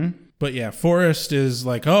 So. But yeah, Forrest is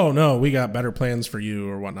like, oh no, we got better plans for you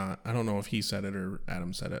or whatnot. I don't know if he said it or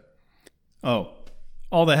Adam said it. Oh,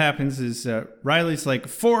 all that happens is Riley's like,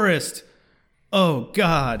 Forrest, oh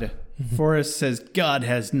God. Forrest says, God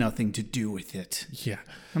has nothing to do with it. Yeah.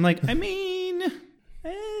 I'm like,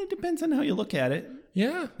 it depends on how you look at it.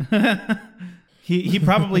 Yeah. He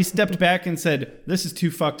probably stepped back and said, this is too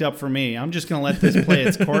fucked up for me. I'm just going to let this play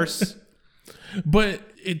its course. But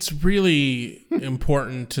it's really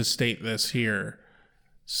important to state this here.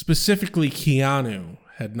 Specifically, Keanu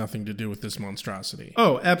had nothing to do with this monstrosity.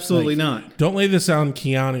 Oh, absolutely not. Don't lay this on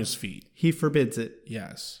Keanu's feet. He forbids it.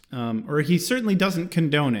 Yes. Or he certainly doesn't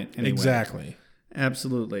condone it anyway. Exactly.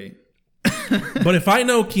 Absolutely. But if I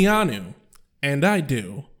know Keanu, and I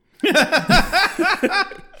do,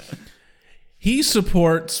 he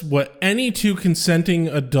supports what any two consenting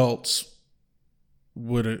adults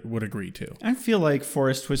would agree to. I feel like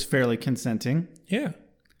Forrest was fairly consenting. Yeah.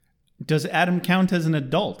 Does Adam count as an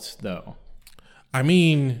adult, though? I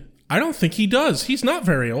mean, I don't think he does. He's not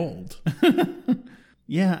very old.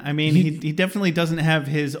 Yeah, I mean, he definitely doesn't have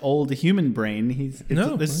his old human brain.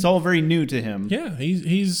 This is all very new to him. Yeah,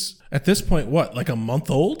 he's at this point, what, like a month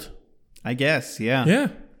old? I guess, yeah. Yeah.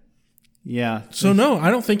 Yeah. So no,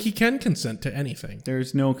 I don't think he can consent to anything.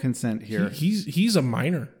 There's no consent here. He's a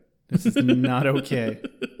minor. This is not okay.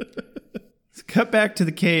 Let's cut back to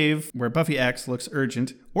the cave where Buffy Axe looks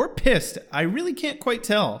urgent or pissed. I really can't quite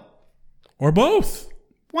tell. Or both.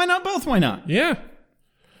 Why not both? Why not? Yeah.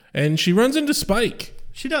 And she runs into Spike.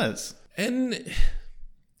 She does. And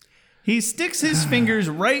he sticks his fingers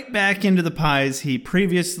right back into the pies he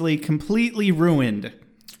previously completely ruined.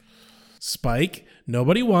 Spike,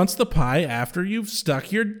 nobody wants the pie after you've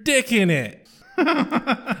stuck your dick in it.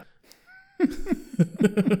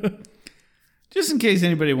 Just in case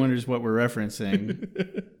anybody wonders what we're referencing,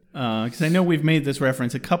 because I know we've made this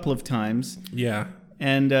reference a couple of times. Yeah.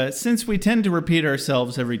 And since we tend to repeat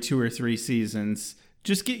ourselves every 2 or 3 seasons,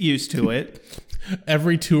 just get used to it.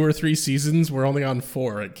 Every 2 or 3 seasons, we're only on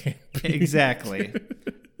 4. It can't be. Exactly.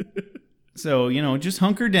 So, just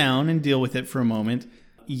hunker down and deal with it for a moment.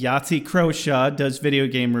 Yahtzee Croshaw does video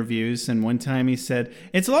game reviews, and one time he said,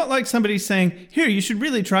 "It's a lot like somebody saying, 'Here, you should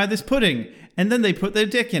really try this pudding,' and then they put their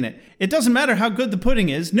dick in it. It doesn't matter how good the pudding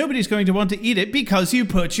is, nobody's going to want to eat it because you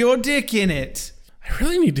put your dick in it." I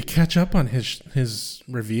really need to catch up on his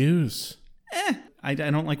reviews. I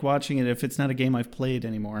don't like watching it if it's not a game I've played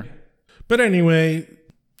anymore. But anyway,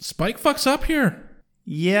 Spike fucks up here.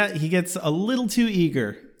 Yeah, he gets a little too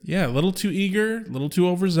eager. Yeah, a little too eager, a little too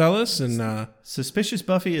overzealous, and suspicious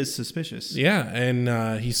Buffy is suspicious. Yeah,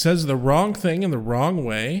 and he says the wrong thing in the wrong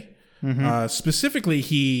way. Mm-hmm. Specifically,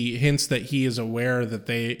 he hints that he is aware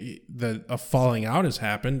that a falling out has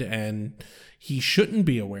happened, and he shouldn't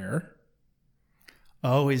be aware.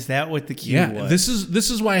 Oh, is that what the cue was? Yeah, this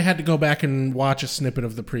is why I had to go back and watch a snippet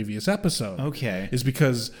of the previous episode. Okay, is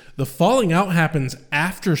because the falling out happens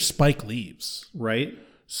after Spike leaves, right?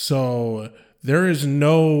 So there is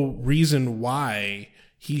no reason why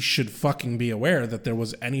he should fucking be aware that there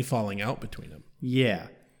was any falling out between them. Yeah,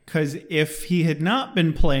 because if he had not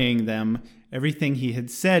been playing them, everything he had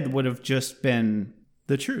said would have just been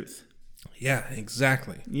the truth. Yeah,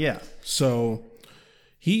 exactly. Yeah. So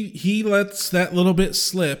he lets that little bit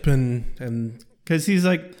slip, and because he's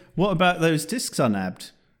like, "What about those discs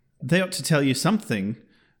unnabbed? They ought to tell you something."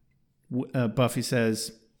 Buffy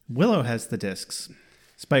says, "Willow has the discs."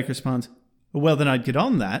 Spike responds, "Well, then I'd get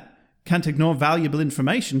on that. Can't ignore valuable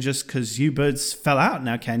information just because you birds fell out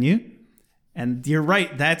now, can you?" And you're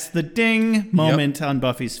right. That's the ding moment on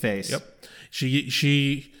Buffy's face. Yep.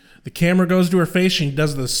 The camera goes to her face. She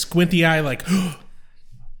does the squinty eye like, "Oh,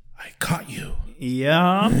 I caught you."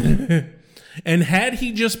 Yeah. And had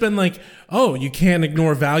he just been like, "Oh, you can't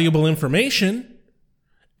ignore valuable information,"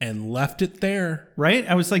 and left it there. Right?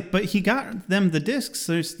 I was like, but he got them the discs.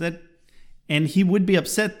 There's that. And he would be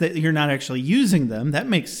upset that you're not actually using them. That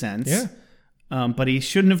makes sense. Yeah. But he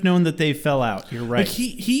shouldn't have known that they fell out. You're right. Like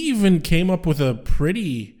he even came up with a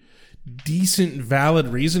pretty decent, valid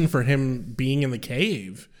reason for him being in the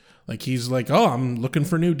cave. Like he's like, "Oh, I'm looking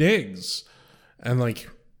for new digs," and like,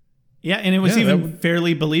 yeah, and it was even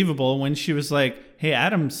fairly believable when she was like, "Hey,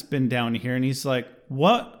 Adam's been down here," and he's like,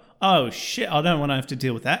 "What? Oh shit! I don't want to have to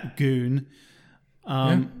deal with that goon."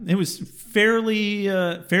 It was fairly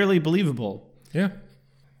believable. Yeah.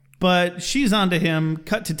 But she's onto him.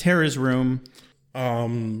 Cut to Tara's room.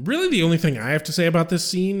 Really the only thing I have to say about this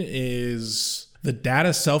scene is the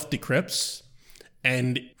data self-decrypts,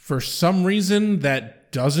 and for some reason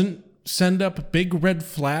that doesn't send up big red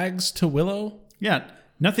flags to Willow. Yeah,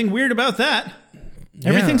 nothing weird about that.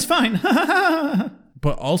 Everything's fine.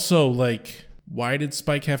 But also, like, why did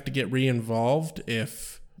Spike have to get re-involved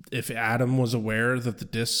if Adam was aware that the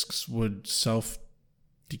discs would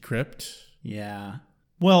self-decrypt? Yeah.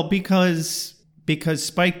 Well, because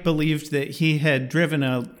Spike believed that he had driven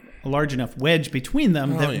a large enough wedge between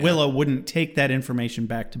them that Willow wouldn't take that information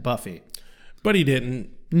back to Buffy. But he didn't.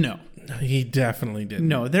 No. He definitely didn't.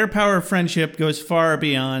 No, their power of friendship goes far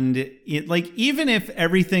beyond it. Like, even if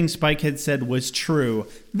everything Spike had said was true,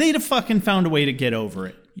 they'd have fucking found a way to get over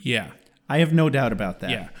it. Yeah. I have no doubt about that.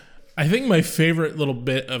 Yeah. I think my favorite little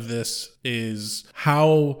bit of this is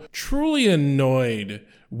how truly annoyed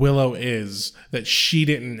Willow is that she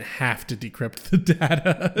didn't have to decrypt the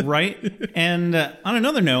data. Right? And on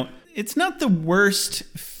another note, it's not the worst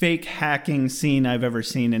fake hacking scene I've ever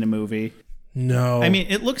seen in a movie. No. I mean,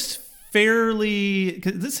 it looks fairly...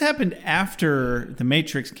 'cause this happened after The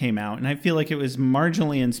Matrix came out, and I feel like it was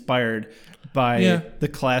marginally inspired by the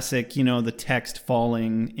classic, the text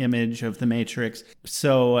falling image of The Matrix.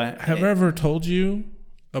 So... have I ever told you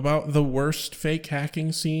about the worst fake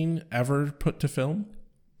hacking scene ever put to film?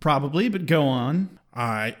 Probably, but go on.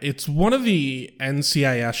 It's one of the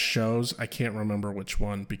NCIS shows. I can't remember which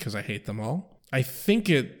one because I hate them all. I think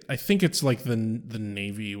it's like the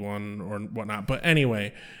Navy one or whatnot. But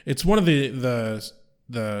anyway, it's one of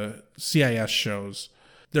the CIS shows.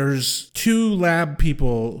 There's 2 lab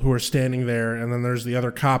people who are standing there, and then there's the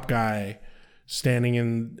other cop guy standing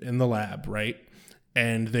in the lab, right?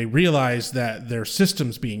 And they realize that their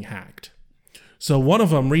system's being hacked. So one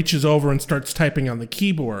of them reaches over and starts typing on the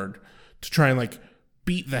keyboard to try and like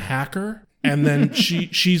beat the hacker. And then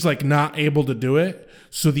she's like not able to do it.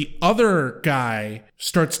 So the other guy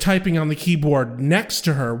starts typing on the keyboard next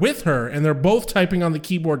to her with her. And they're both typing on the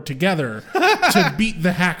keyboard together to beat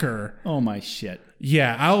the hacker. Oh my shit.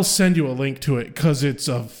 Yeah, I'll send you a link to it because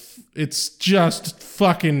it's just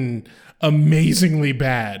fucking amazingly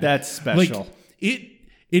bad. That's special. Like,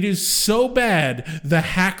 It is so bad, the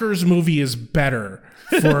Hackers movie is better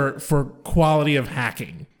for quality of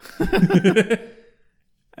hacking. I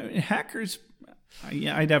mean, Hackers,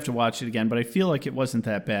 yeah, I'd have to watch it again, but I feel like it wasn't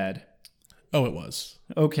that bad. Oh, it was.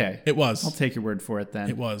 Okay. It was. I'll take your word for it then.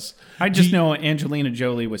 It was. I just know Angelina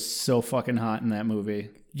Jolie was so fucking hot in that movie.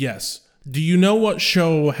 Yes. Do you know what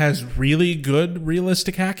show has really good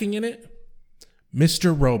realistic hacking in it?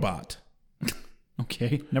 Mr. Robot.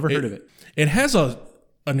 Okay. Never heard of it. It has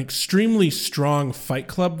an extremely strong Fight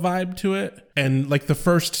Club vibe to it. And like the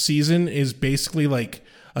first season is basically like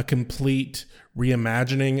a complete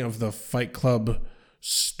reimagining of the Fight Club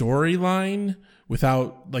storyline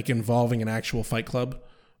without like involving an actual Fight Club.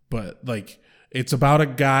 But like it's about a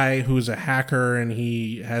guy who's a hacker and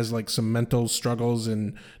he has like some mental struggles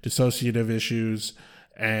and dissociative issues.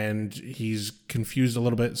 And he's confused a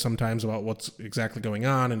little bit sometimes about what's exactly going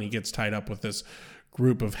on. And he gets tied up with this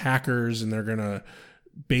group of hackers and they're going to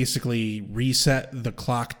basically reset the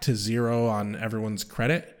clock to 0 on everyone's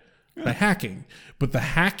credit by hacking. But the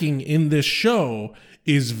hacking in this show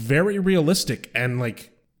is very realistic and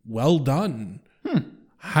like well done.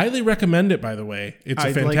 Highly recommend it, by the way. It's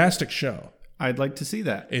a fantastic show. I'd like to see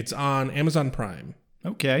that. It's on Amazon Prime.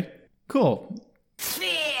 Okay. Cool. Fear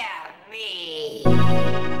me.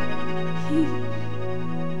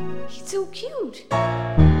 He's so cute.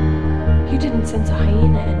 You didn't sense a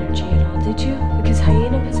hyena energy at all, did you? Because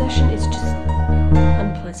hyena possession is just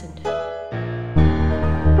unpleasant.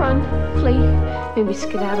 Run, flee, maybe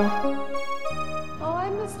skedaddle. Oh, I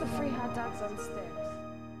missed the free hot dogs on sticks.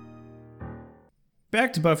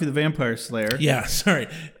 Back to Buffy the Vampire Slayer. Yeah, sorry.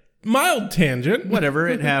 Mild tangent. Whatever,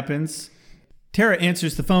 it happens. Tara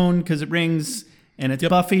answers the phone because it rings, and it's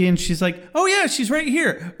Buffy, and she's like, oh yeah, she's right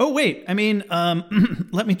here. Oh wait, I mean,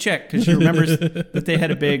 let me check, because she remembers that they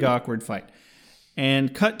had a big awkward fight.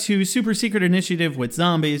 And cut to super secret initiative with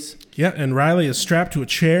zombies. Yeah, and Riley is strapped to a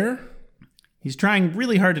chair. He's trying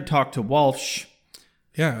really hard to talk to Walsh.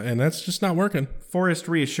 Yeah, and that's just not working. Forrest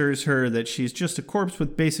reassures her that she's just a corpse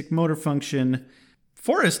with basic motor function.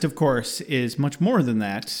 Forrest, of course, is much more than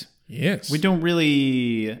that. Yes. We don't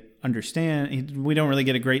really understand. We don't really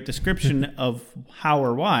get a great description of how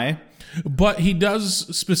or why. But he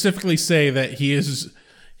does specifically say that he's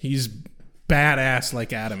badass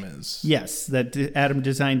like Adam is. Yes, that Adam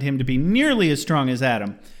designed him to be nearly as strong as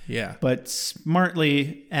Adam. Yeah. But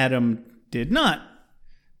smartly, Adam did not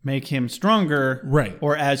make him stronger, right,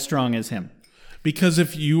 or as strong as him. Because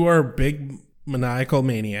if you are a big maniacal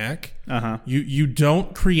maniac, you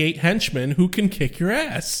don't create henchmen who can kick your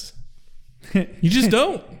ass. You just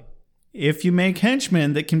don't. If you make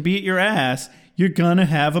henchmen that can beat your ass, you're gonna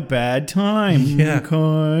have a bad time. Yeah.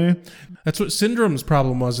 Okay. That's what Syndrome's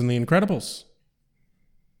problem was in The Incredibles.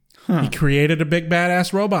 He created a big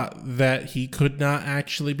badass robot that he could not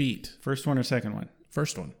actually beat. First one or second one?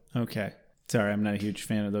 First one. Okay. Sorry, I'm not a huge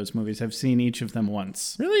fan of those movies. I've seen each of them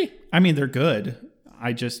once. Really? I mean, they're good.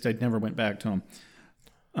 I never went back to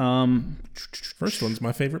them. First one's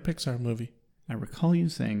my favorite Pixar movie. I recall you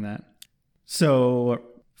saying that. So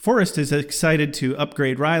Forrest is excited to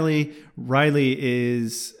upgrade Riley. Riley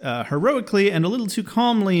is heroically and a little too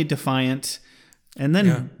calmly defiant. And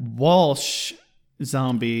then Walsh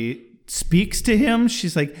zombie speaks to him.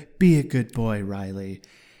 She's like, be a good boy, Riley.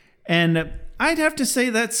 And I'd have to say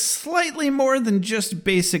that's slightly more than just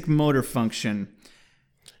basic motor function.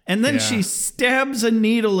 And then she stabs a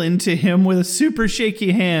needle into him with a super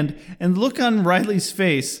shaky hand, and the look on Riley's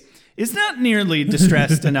face is not nearly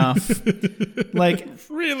distressed enough. Like,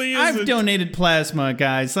 really isn't. I've donated plasma,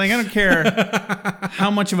 guys. Like, I don't care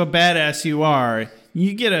how much of a badass you are.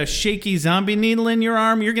 You get a shaky zombie needle in your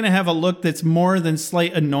arm, you're going to have a look that's more than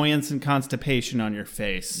slight annoyance and constipation on your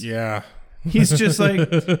face. Yeah. He's just like...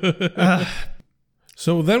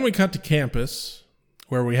 So then we cut to campus,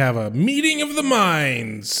 where we have a meeting of the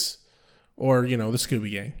minds. Or, the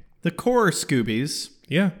Scooby Gang. The core Scoobies.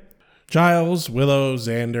 Yeah. Giles, Willow,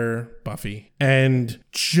 Xander, Buffy. And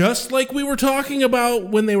just like we were talking about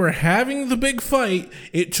when they were having the big fight,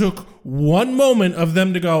 it took one moment of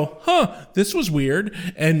them to go, this was weird,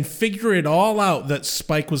 and figure it all out that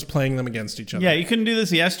Spike was playing them against each other. Yeah, you couldn't do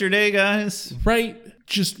this yesterday, guys. Right?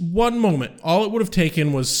 Just one moment. All it would have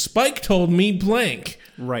taken was Spike told me blank.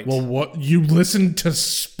 Right. Well, what? You listened to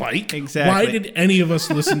Spike? Exactly. Why did any of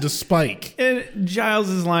us listen to Spike? And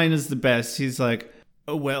Giles' line is the best. He's like,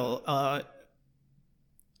 oh, well,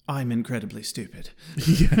 I'm incredibly stupid.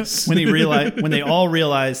 Yes. when they all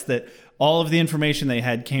realized that all of the information they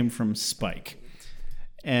had came from Spike.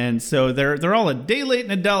 And so they're all a day late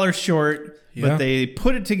and a dollar short, but they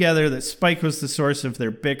put it together that Spike was the source of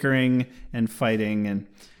their bickering and fighting. And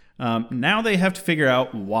Now they have to figure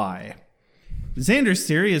out why. Xander's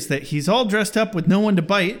theory is that he's all dressed up with no one to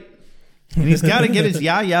bite, and he's got to get his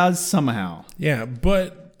yayas somehow. Yeah,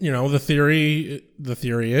 but the theory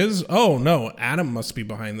is, oh no, Adam must be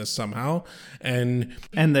behind this somehow, and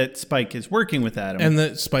that Spike is working with Adam,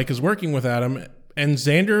 and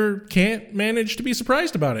Xander can't manage to be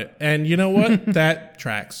surprised about it. And you know what? That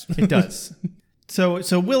tracks. It does.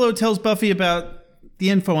 So Willow tells Buffy about the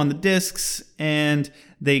info on the discs, and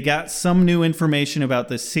they got some new information about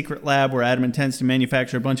this secret lab where Adam intends to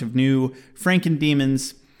manufacture a bunch of new Franken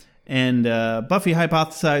demons. And Buffy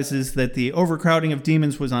hypothesizes that the overcrowding of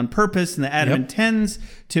demons was on purpose, and that Adam intends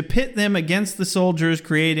to pit them against the soldiers,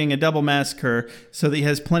 creating a double massacre so that he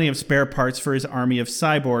has plenty of spare parts for his army of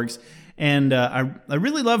cyborgs. And I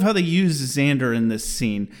really love how they use Xander in this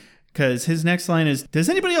scene, because his next line is, does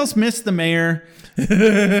anybody else miss the mayor?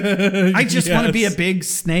 I just want to be a big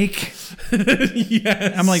snake.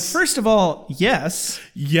 Yes. I'm like, first of all, yes.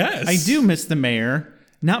 Yes. I do miss the mayor.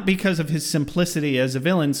 Not because of his simplicity as a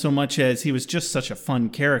villain so much as he was just such a fun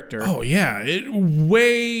character. Oh, yeah.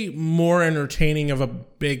 Way more entertaining of a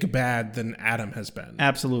big bad than Adam has been.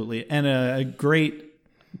 Absolutely. And a great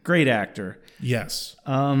actor. Yes.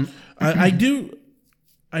 I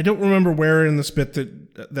don't remember where in this bit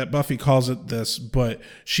that Buffy calls it this, but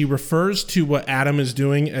she refers to what Adam is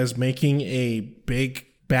doing as making a big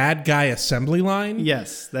bad guy assembly line.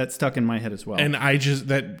 Yes, that stuck in my head as well. And I just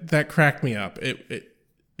that cracked me up.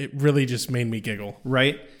 It really just made me giggle.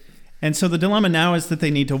 Right? And so the dilemma now is that they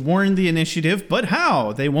need to warn the Initiative, but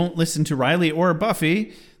how? They won't listen to Riley or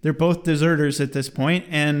Buffy. They're both deserters at this point,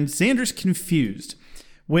 and Xander's confused,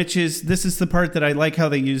 this is the part that I like how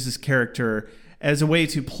they use this character as a way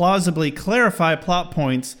to plausibly clarify plot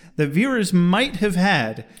points that viewers might have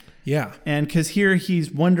had. Yeah. And because here he's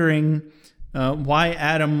wondering why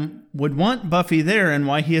Adam would want Buffy there and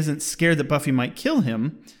why he isn't scared that Buffy might kill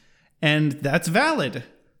him. And that's valid.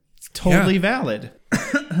 It's totally valid.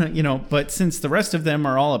 But since the rest of them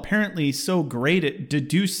are all apparently so great at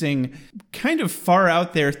deducing kind of far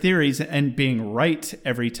out there theories and being right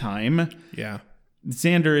every time. Yeah.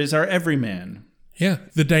 Xander is our everyman. Yeah.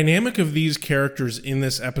 The dynamic of these characters in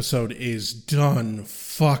this episode is done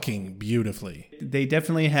fucking beautifully. They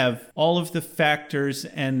definitely have all of the factors,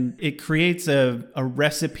 and it creates a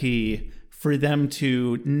recipe for them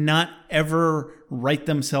to not ever write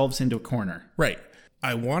themselves into a corner. Right.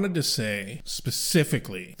 I wanted to say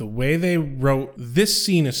specifically the way they wrote this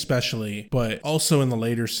scene especially, but also in the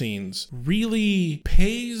later scenes, really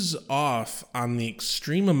pays off on the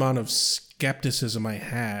extreme amount of skepticism I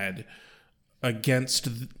had against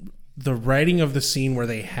the writing of the scene where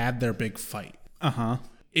they had their big fight. Uh-huh.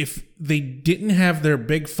 If they didn't have their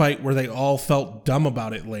big fight where they all felt dumb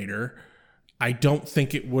about it later, I don't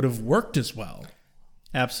think it would have worked as well.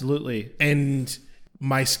 Absolutely. And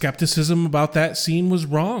my skepticism about that scene was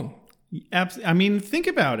wrong. I mean, think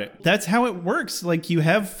about it. That's how it works. Like, you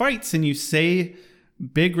have fights and you say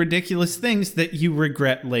big, ridiculous things that you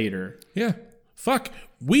regret later. Yeah. Fuck.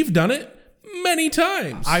 We've done it many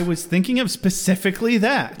times. I was thinking of specifically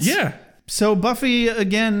that. Yeah. So Buffy,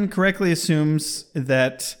 again, correctly assumes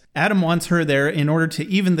that Adam wants her there in order to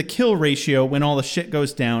even the kill ratio when all the shit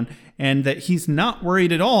goes down, and that he's not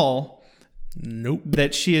worried at all. Nope.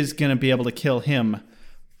 That she is going to be able to kill him.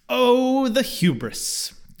 Oh, the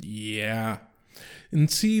hubris. Yeah.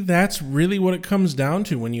 And see, that's really what it comes down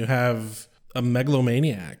to when you have a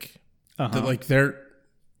megalomaniac. Uh-huh. That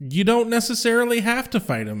you don't necessarily have to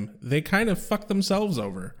fight them. They kind of fuck themselves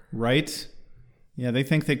over. Right? Yeah, they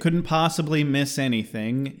think they couldn't possibly miss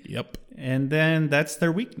anything. Yep. And then that's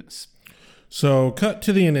their weakness. So, cut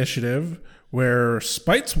to the Initiative, where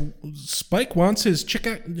Spike wants his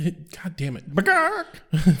God damn it.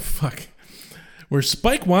 Fuck. Where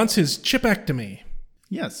Spike wants his chipectomy.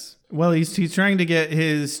 Yes. Well, he's trying to get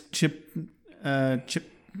his chipectomy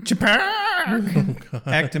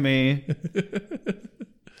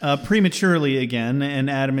prematurely again, and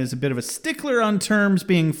Adam is a bit of a stickler on terms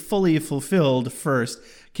being fully fulfilled first.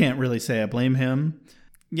 Can't really say I blame him.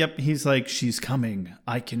 Yep, he's like, she's coming.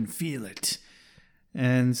 I can feel it.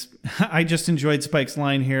 And I just enjoyed Spike's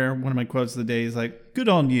line here. One of my quotes of the day is like, good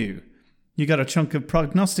on you. You got a chunk of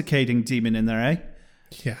prognosticating demon in there, eh?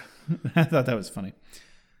 Yeah. I thought that was funny.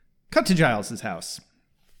 Cut to Giles' house.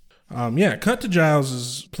 Cut to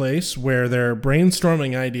Giles' place where they're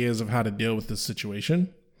brainstorming ideas of how to deal with this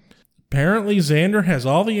situation. Apparently, Xander has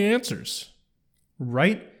all the answers.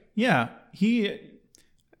 Right? Yeah.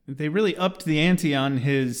 They really upped the ante on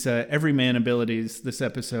his everyman abilities this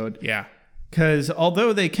episode. Yeah. Because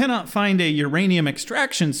although they cannot find a uranium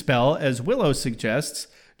extraction spell, as Willow suggests,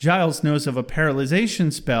 Giles knows of a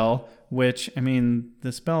paralyzation spell, which, I mean,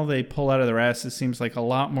 the spell they pull out of their asses seems like a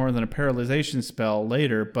lot more than a paralyzation spell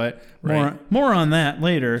later, but more on that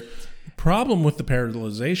later. Problem with the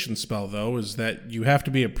paralyzation spell, though, is that you have to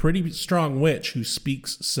be a pretty strong witch who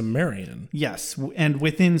speaks Sumerian. Yes, and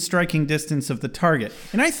within striking distance of the target.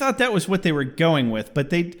 And I thought that was what they were going with,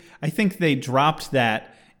 but I think they dropped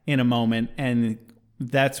that in a moment, and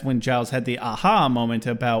that's when Giles had the aha moment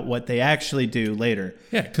about what they actually do later.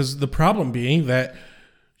 Yeah, because the problem being that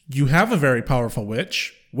you have a very powerful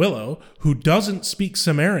witch, Willow, who doesn't speak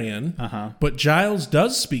Sumerian, but Giles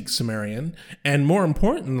does speak Sumerian, and more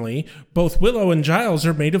importantly, both Willow and Giles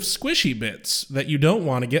are made of squishy bits that you don't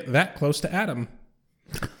want to get that close to Adam.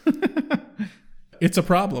 It's a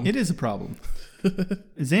problem. It is a problem.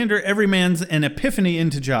 Xander Everyman's an epiphany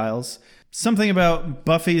into Giles. Something about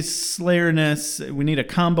Buffy's slayerness. We need a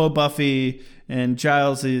combo Buffy, and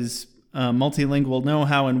Giles is multilingual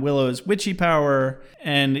know-how and Willow's witchy power.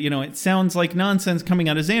 And, you know, it sounds like nonsense coming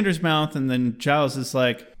out of Xander's mouth, and then Giles is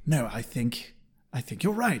like, no, I think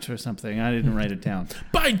you're right, or something. I didn't write it down.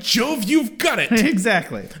 By Jove, you've got it!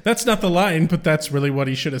 Exactly. That's not the line, but that's really what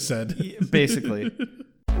he should have said. Basically.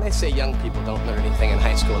 They say young people don't learn anything in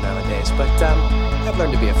high school nowadays, but I've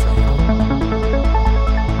learned to be afraid.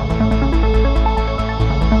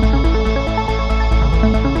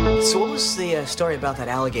 So what was the story about that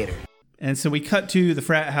alligator? And so we cut to the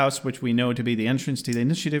frat house, which we know to be the entrance to the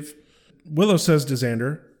initiative. Willow says to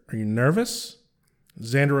Xander, "Are you nervous?"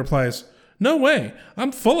 Xander replies, "No way.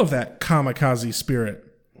 I'm full of that kamikaze spirit."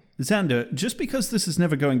 Xander, just because this is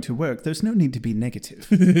never going to work, there's no need to be negative.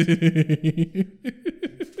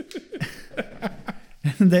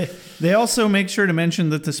 And they also make sure to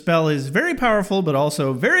mention that the spell is very powerful, but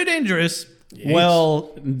also very dangerous. Yes.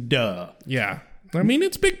 Well, duh. Yeah. I mean,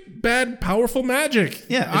 it's big, bad, powerful magic.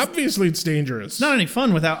 Yeah. Obviously, it's dangerous. It's not any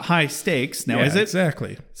fun without high stakes, now is it?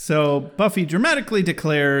 Exactly. So Buffy dramatically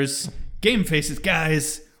declares, game faces,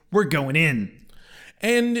 guys, we're going in.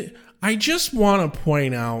 And I just want to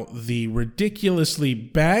point out the ridiculously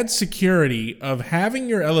bad security of having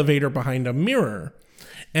your elevator behind a mirror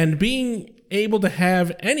and being able to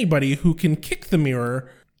have anybody who can kick the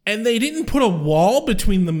mirror. And they didn't put a wall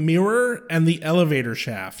between the mirror and the elevator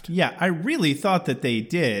shaft. Yeah, I really thought that they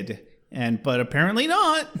did, but apparently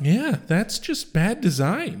not. Yeah, that's just bad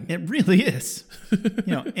design. It really is.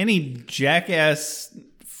 Any jackass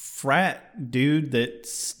frat dude that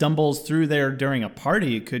stumbles through there during a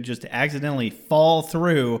party could just accidentally fall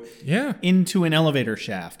through into an elevator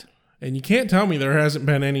shaft. And you can't tell me there hasn't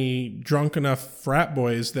been any drunk enough frat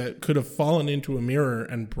boys that could have fallen into a mirror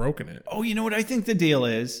and broken it. Oh, you know what I think the deal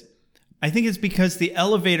is? I think it's because the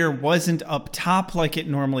elevator wasn't up top like it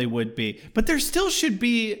normally would be. But there still should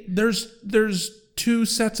be... There's two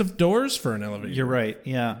sets of doors for an elevator. You're right.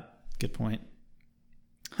 Yeah. Good point.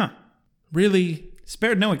 Huh. Really?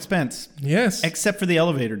 Spared no expense. Yes. Except for the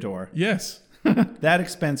elevator door. Yes. That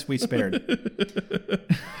expense we spared.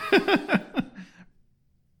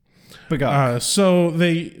 So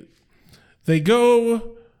they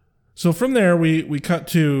go. So from there we cut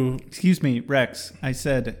to. Excuse me, Rex. I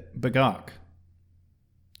said Bagok.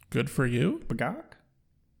 Good for you. Bagok.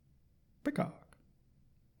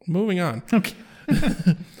 Moving on. Okay.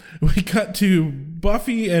 We cut to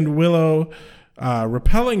Buffy and Willow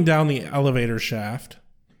rappelling down the elevator shaft.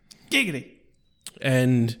 Giggity.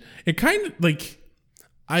 And it kind of like.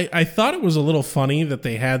 I thought it was a little funny that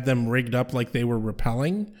they had them rigged up like they were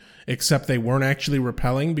rappelling, except they weren't actually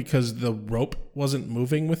rappelling because the rope wasn't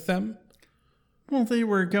moving with them. Well, they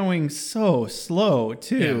were going so slow,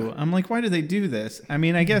 too. Yeah. I'm like, why do they do this? I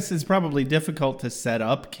mean, I guess it's probably difficult to set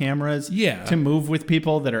up cameras to move with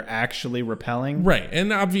people that are actually rappelling. Right.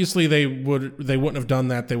 And obviously they wouldn't have done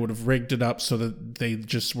that. They would have rigged it up so that they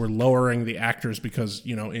just were lowering the actors because,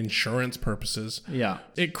 insurance purposes. Yeah.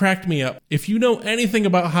 It cracked me up. If you know anything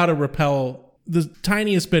about how to rappel, the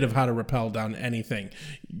tiniest bit of how to rappel down anything,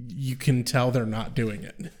 you can tell they're not doing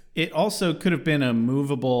it. It also could have been a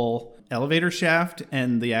movable elevator shaft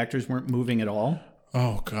and the actors weren't moving at all.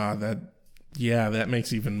 Oh God, that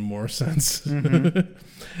makes even more sense. Mm-hmm.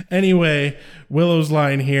 Anyway, Willow's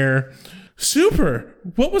line here. Super.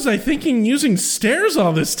 What was I thinking using stairs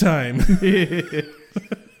all this time?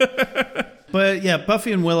 But yeah,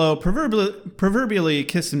 Buffy and Willow proverbially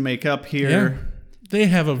kiss and make up here. Yeah. They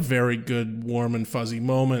have a very good warm and fuzzy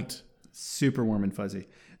moment. Super warm and fuzzy.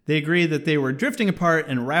 They agree that they were drifting apart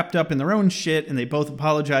and wrapped up in their own shit, and they both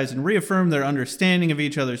apologize and reaffirm their understanding of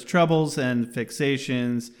each other's troubles and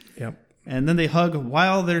fixations. Yep. And then they hug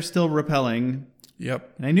while they're still rappelling.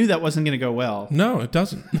 Yep. And I knew that wasn't going to go well. No, it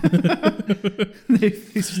doesn't.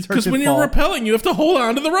 Because when you're rappelling, you have to hold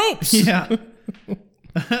on to the ropes. Yeah.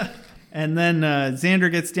 And then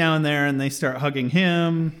Xander gets down there and they start hugging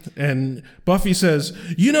him. And Buffy says,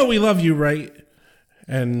 "You know we love you, right?"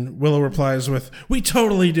 And Willow replies with, "We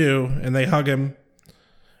totally do." And they hug him.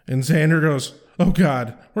 And Xander goes, "Oh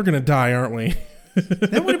God, we're going to die, aren't we?"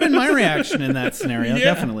 That would have been my reaction in that scenario, Yeah.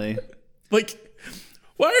 definitely. Like,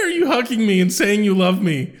 why are you hugging me and saying you love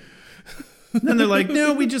me? And then they're like,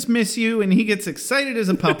 "No, we just miss you." And he gets excited as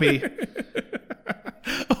a puppy.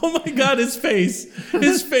 Oh my God, his face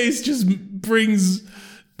just brings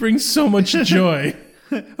so much joy.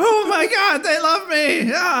 Oh my God, they love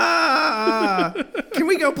me. Ah! Can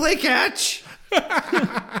we go play catch?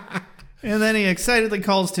 And then he excitedly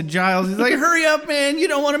calls to Giles. He's like, "Hurry up, man. You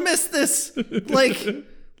don't want to miss this. Like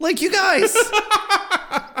you guys.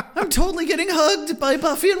 I'm totally getting hugged by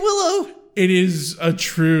Buffy and Willow." It is a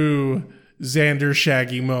true Xander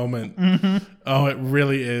Shaggy moment. Mm-hmm. Oh, it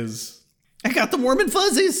really is. I got the warm and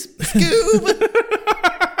fuzzies. Scoob.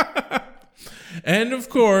 And of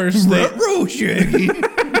course,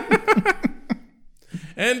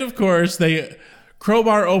 they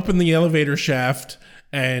crowbar open the elevator shaft,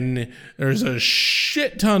 and there's a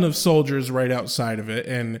shit ton of soldiers right outside of it,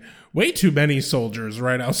 and way too many soldiers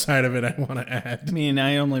right outside of it, I want to add. I mean,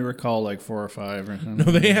 I only recall like 4 or 5 or something. No,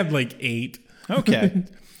 they had like 8. Okay.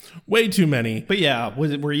 Way too many. But yeah,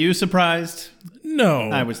 were you surprised? No.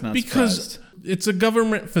 I was not because surprised. It's a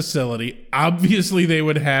government facility. Obviously, they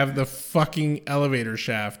would have the fucking elevator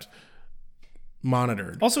shaft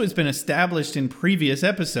monitored. Also, it's been established in previous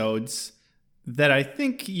episodes that I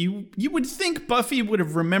think you would think Buffy would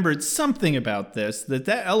have remembered something about this, that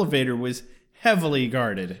elevator was heavily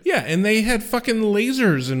guarded. Yeah, and they had fucking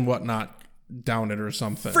lasers and whatnot down it or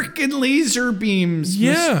something. Freaking laser beams,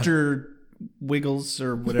 Yeah. Mr. Wiggles,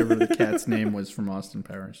 or whatever the cat's name was from Austin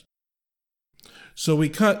Powers. So we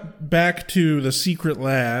cut back to the secret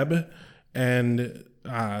lab, and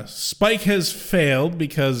Spike has failed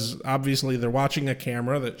because obviously they're watching a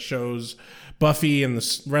camera that shows Buffy and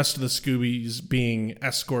the rest of the Scoobies being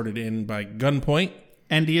escorted in by gunpoint.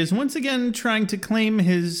 And he is once again trying to claim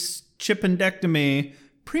his chippendectomy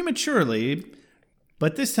prematurely,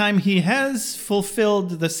 but this time he has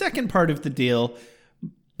fulfilled the second part of the deal,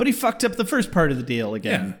 but he fucked up the first part of the deal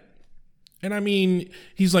again. Yeah. And I mean,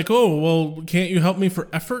 he's like, "Oh, well, can't you help me for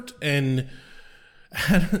effort?" And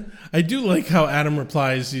I do like how Adam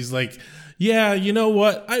replies. He's like, "Yeah, you know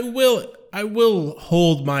what? I will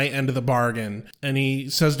hold my end of the bargain." And he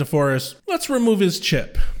says to Forrest, "Let's remove his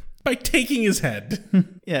chip by taking his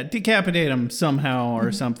head." Yeah, decapitate him somehow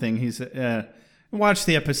or something. He's watch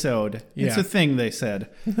the episode. It's a thing, they said.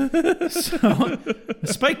 So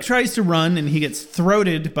Spike tries to run and he gets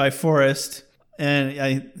throated by Forrest. And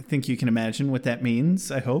I think you can imagine what that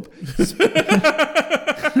means, I hope. Just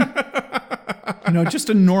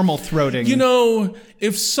a normal throating.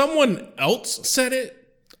 If someone else said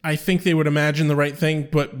it, I think they would imagine the right thing.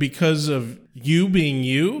 But because of you being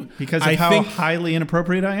you. Because of how highly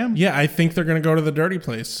inappropriate I am? Yeah, I think they're going to go to the dirty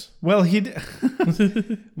place. Well,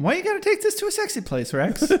 why you got to take this to a sexy place,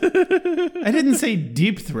 Rex? I didn't say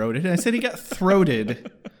deep-throated. I said he got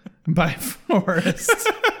throated by Forrest.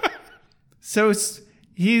 So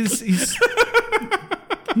he's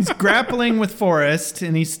grappling with Forrest,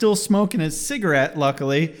 and he's still smoking his cigarette,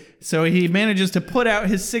 luckily. So he manages to put out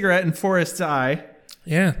his cigarette in Forrest's eye.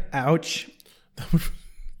 Yeah. Ouch.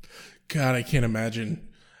 God, I can't imagine.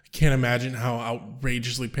 How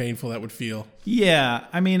outrageously painful that would feel. Yeah,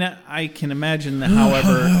 I mean, I can imagine,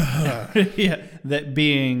 however, that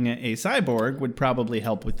being a cyborg would probably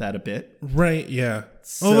help with that a bit. Right, yeah.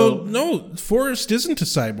 Although, no, Forrest isn't a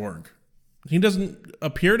cyborg. He doesn't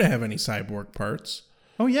appear to have any cyborg parts.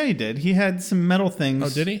 Oh, yeah, he did. He had some metal things. Oh,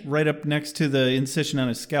 did he? Right up next to the incision on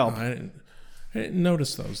his scalp. Oh, I didn't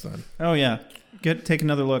notice those then. Oh, yeah. Take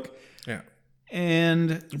another look. Yeah.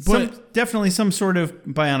 And definitely some sort of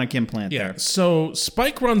bionic implant there. So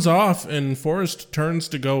Spike runs off and Forrest turns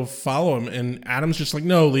to go follow him, and Adam's just like,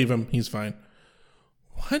 "No, leave him. He's fine."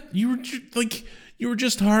 What? You were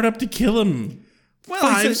just hard up to kill him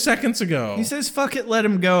 5 seconds ago. He says, "Fuck it, let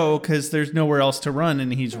him go," because there's nowhere else to run,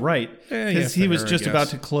 and he's right. Because he was just about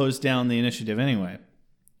to close down the initiative anyway.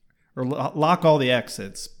 Or lock all the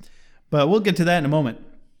exits. But we'll get to that in a moment.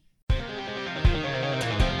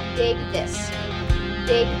 Dig this.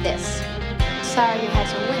 Dig this. Sorry you had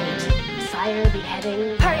to wait. Fire,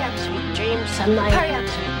 beheading. Hurry up, sweet dreams. Sunlight. Hurry up,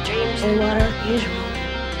 sweet dreams. And water, usual.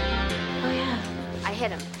 Oh yeah, I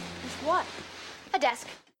hit him. With what? A desk.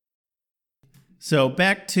 So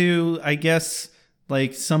back to, I guess,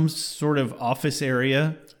 like some sort of office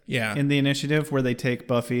area Yeah. in the initiative where they take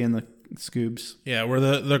Buffy and the Scoobs. Yeah, where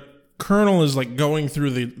the colonel is like going through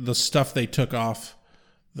the stuff they took off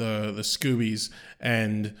the Scoobies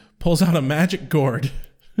and pulls out a magic gourd.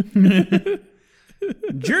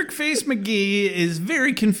 Jerkface McGee is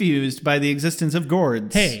very confused by the existence of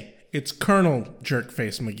gourds. Hey, it's Colonel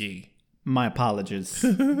Jerkface McGee. My apologies.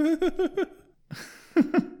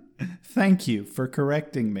 Thank you for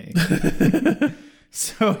correcting me.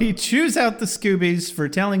 So he chews out the Scoobies for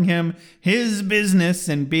telling him his business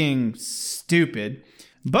and being stupid.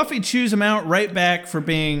 Buffy chews him out right back for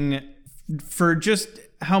just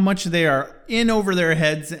how much they are in over their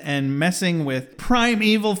heads and messing with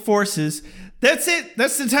primeval forces. That's it.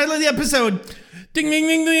 That's the title of the episode. Ding, ding,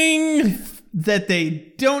 ding, ding. That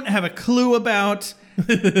they don't have a clue about.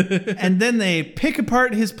 And then they pick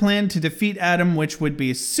apart his plan to defeat Adam, which would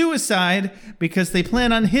be suicide because they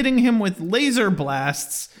plan on hitting him with laser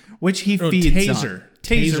blasts, which he feeds on.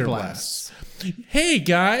 Taser blasts. Hey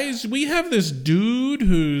guys, we have this dude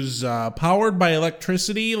who's powered by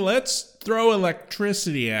electricity. Let's throw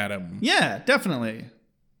electricity at him. Yeah, definitely.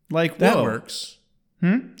 Like, That whoa. works.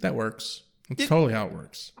 That works. That's totally how it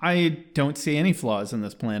works. I don't see any flaws in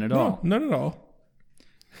this plan at all. No, not at all.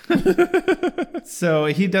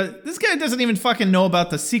 So this guy doesn't even fucking know about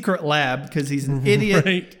the secret lab because he's an idiot.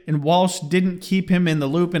 Right. And Walsh didn't keep him in the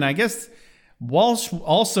loop. And I guess Walsh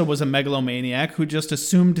also was a megalomaniac who just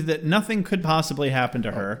assumed that nothing could possibly happen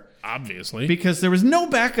to her. Obviously. Because there was no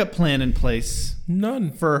backup plan in place.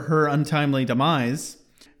 None. For her untimely demise.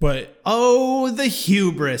 But oh, the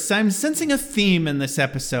hubris. I'm sensing a theme in this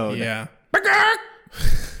episode. yeah.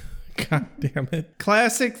 God damn it.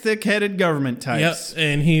 Classic thick-headed government types. Yep.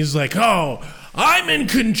 And he's like, oh, I'm in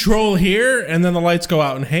control here. And then the lights go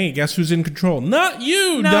out and hey, guess who's in control? Not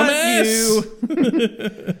you, dumbass.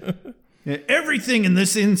 You. Everything in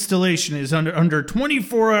this installation is under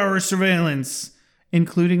 24-hour surveillance,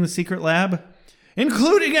 including the secret lab,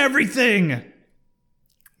 including everything.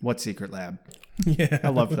 What secret lab? Yeah. I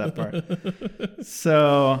love that part.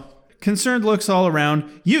 So, concerned looks all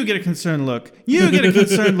around. You get a concerned look. You get a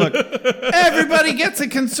concerned look. Everybody gets a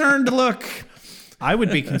concerned look. I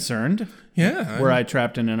would be concerned. Yeah. Were I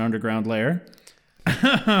trapped in an underground lair.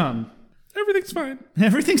 Everything's fine.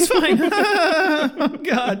 Everything's fine. Oh,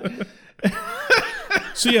 God.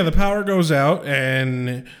 So yeah, the power goes out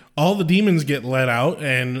and all the demons get let out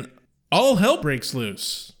and all hell breaks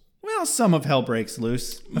loose. Well, some of hell breaks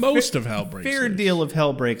loose. Most of hell breaks fair loose. deal of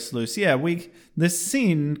hell breaks loose. Yeah, this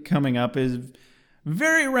scene coming up is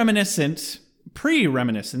very reminiscent,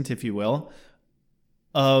 pre-reminiscent, if you will,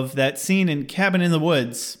 of that scene in Cabin in the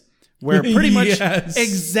Woods where pretty much Yes.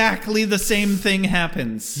 exactly the same thing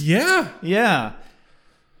happens. Yeah. Yeah.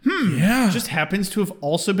 Yeah. Just happens to have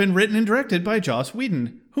also been written and directed by Joss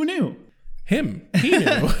Whedon. Who knew? Him. He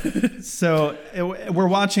knew. So we're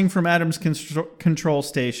watching from Adam's control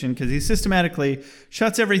station because he systematically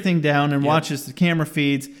shuts everything down and watches the camera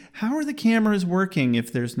feeds. How are the cameras working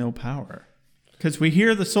if there's no power? Because we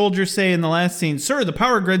hear the soldiers say in the last scene, "Sir, the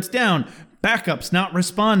power grid's down. Backup's not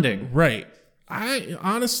responding." Right. I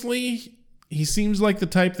honestly, he seems like the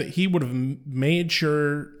type that he would have made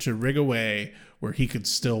sure to rig away where he could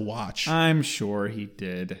still watch. I'm sure he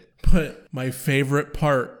did. But my favorite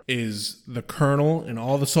part is the colonel and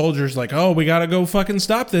all the soldiers like, oh, we gotta go fucking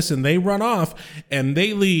stop this. And they run off and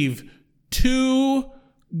they leave 2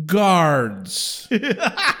 guards.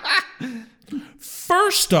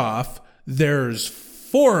 First off, there's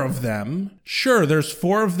 4 of them. Sure, there's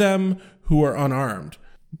 4 of them who are unarmed,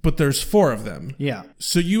 but there's 4 of them. Yeah.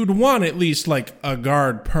 So you'd want at least like a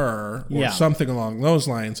guard per or something along those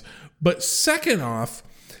lines. But second off,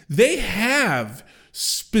 they have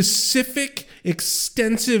specific,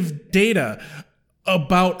 extensive data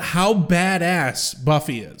about how badass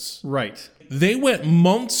Buffy is. Right. They went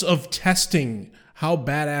months of testing how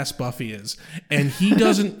badass Buffy is, and he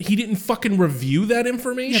didn't fucking review that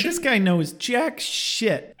information. Yeah, this guy knows jack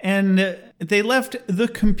shit. And they left the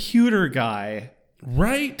computer guy.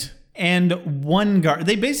 Right. And 1 guard.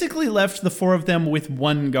 They basically left the 4 of them with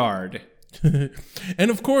 1 guard. And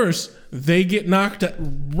of course, they get knocked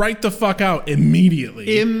right the fuck out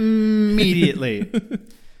immediately.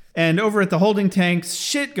 And over at the holding tanks,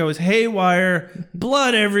 shit goes haywire,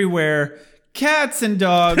 blood everywhere, cats and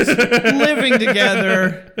dogs living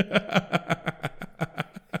together.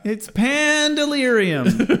 It's Pandelirium.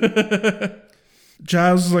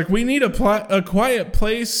 Giles is like, we need a quiet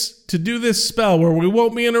place to do this spell where we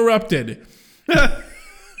won't be interrupted.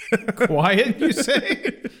 Quiet, you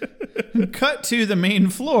say? Cut to the main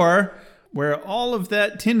floor, where all of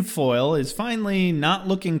that tinfoil is finally not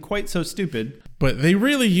looking quite so stupid. But they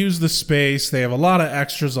really use the space. They have a lot of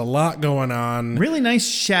extras, a lot going on. Really nice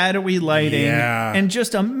shadowy lighting. Yeah. And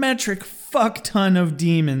just a metric fuck ton of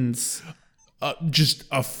demons. Just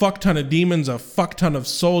a fuck ton of demons, a fuck ton of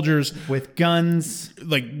soldiers. With guns.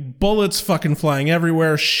 Like bullets fucking flying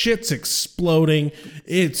everywhere. Shit's exploding.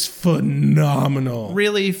 It's phenomenal.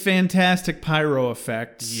 Really fantastic pyro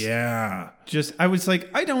effects. Yeah. I was like,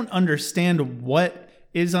 I don't understand what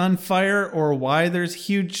is on fire or why there's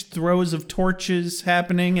huge throws of torches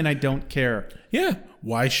happening, and I don't care. Yeah.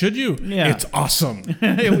 Why should you? Yeah. It's awesome.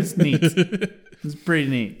 It was neat. It was pretty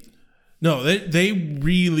neat. No, they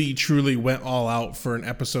really, truly went all out for an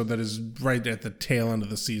episode that is right at the tail end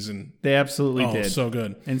of the season. They absolutely Oh, did. so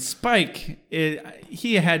good. And Spike,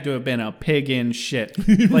 he had to have been a pig in shit.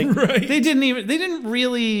 Like Right. they didn't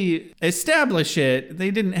really establish it.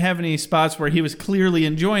 They didn't have any spots where he was clearly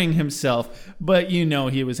enjoying himself, but you know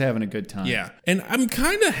he was having a good time. Yeah. And I'm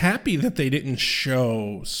kind of happy that they didn't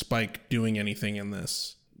show Spike doing anything in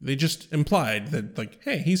this. They just implied that, like,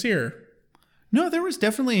 hey, he's here. No, there was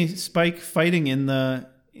definitely Spike fighting in I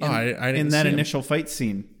didn't in that see him. initial fight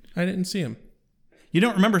scene. I didn't see him. You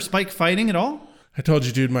don't remember Spike fighting at all? I told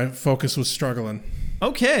you, dude, my focus was struggling.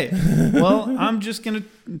 Okay. Well, I'm just going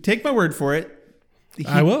to take my word for it.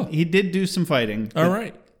 I will. He did do some fighting. All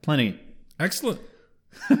right. Plenty. Excellent.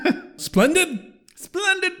 Splendid.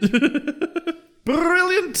 Splendid.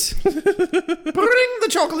 Brilliant. Bring the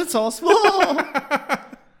chocolate sauce. Whoa.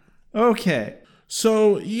 Okay.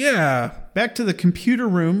 So, yeah, Back to the computer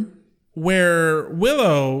room. where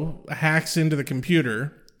Willow hacks into the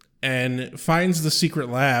computer and finds the secret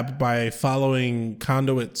lab by following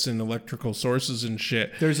conduits and electrical sources and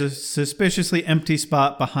shit. There's a suspiciously empty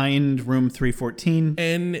spot behind room 314.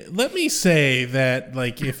 And let me say that,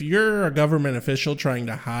 like, if you're a government official trying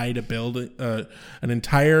to hide a building, an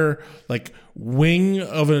entire, like, wing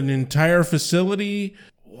of an entire facility,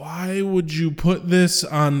 why would you put this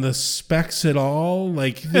on the specs at all?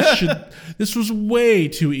 Like, this was way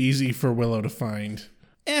too easy for Willow to find.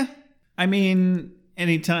 I mean,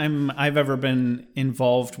 anytime I've ever been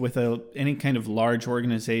involved with any kind of large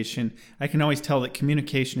organization, I can always tell that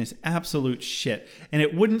communication is absolute shit. And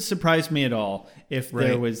it wouldn't surprise me at all if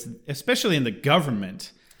there was, especially in the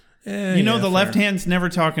government, the left hand's never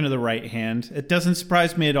talking to the right hand. It doesn't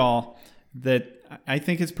surprise me at all. That I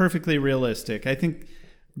think it's perfectly realistic. I think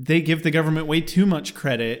they give the government way too much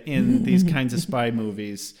credit in these kinds of spy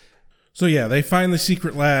movies. So yeah, they find the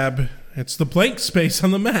secret lab. It's the blank space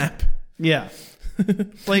on the map. Yeah.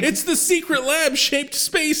 Like, It's the secret lab shaped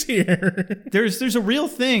space here. there's a real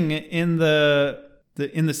thing in the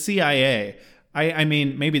CIA. I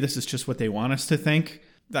mean, maybe this is just what they want us to think.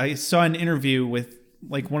 I saw an interview with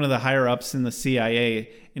like one of the higher ups in the CIA,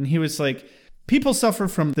 and he was like, people suffer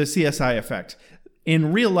from the CSI effect.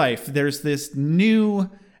 In real life, there's this new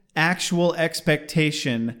actual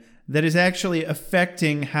expectation that is actually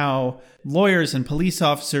affecting how lawyers and police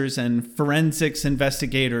officers and forensics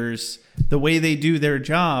investigators, the way they do their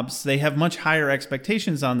jobs, they have much higher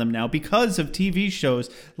expectations on them now because of TV shows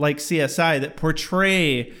like CSI that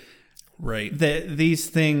portray these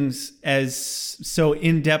things as so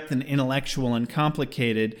in-depth and intellectual and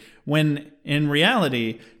complicated, when in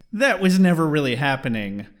reality, that was never really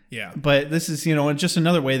happening. Yeah. But this is, just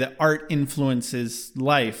another way that art influences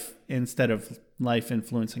life instead of life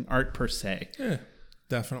influencing art per se. Yeah,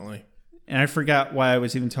 definitely. And I forgot why I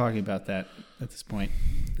was even talking about that at this point.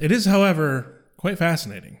 It is, however, quite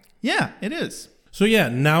fascinating. Yeah, it is. So yeah,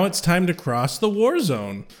 now it's time to cross the war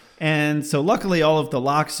zone. And so luckily all of the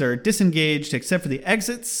locks are disengaged except for the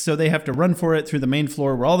exits, so they have to run for it through the main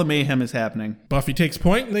floor where all the mayhem is happening. Buffy takes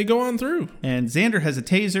point and they go on through. And Xander has a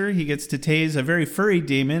taser. He gets to tase a very furry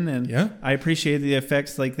demon, and I appreciate the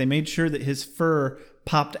effects. Like, they made sure that his fur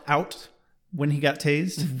popped out when he got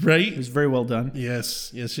tased. Right. It was very well done.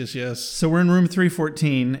 Yes. So we're in room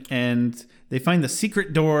 314, and they find the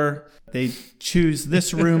secret door. They choose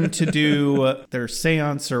this room to do their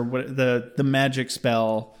seance or what, the magic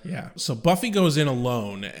spell. Yeah. So Buffy goes in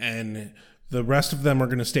alone, and the rest of them are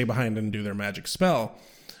going to stay behind and do their magic spell.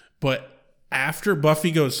 But after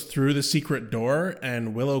Buffy goes through the secret door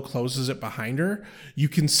and Willow closes it behind her, you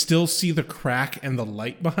can still see the crack and the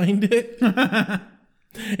light behind it.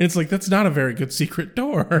 And it's like, that's not a very good secret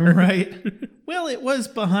door. Right. Well, it was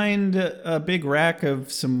behind a big rack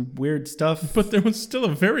of some weird stuff. But there was still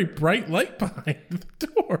a very bright light behind the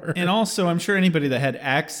door. And also, I'm sure anybody that had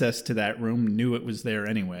access to that room knew it was there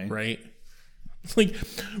anyway. Right. It's like,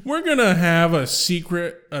 we're going to have a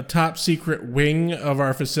top secret wing of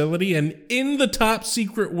our facility. And in the top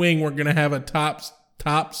secret wing, we're going to have a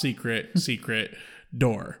top secret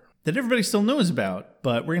door. that everybody still knows about,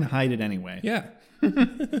 but we're going to hide it anyway. Yeah.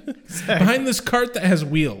 Behind this cart that has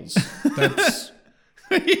wheels. That's...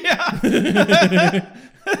 Yeah.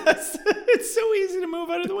 It's so easy to move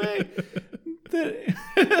out of the way.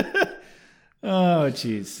 Oh,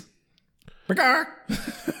 jeez.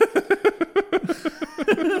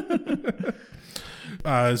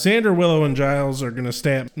 Xander, Willow, and Giles are going to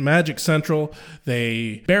stay at Magic Central.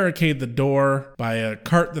 They barricade the door by a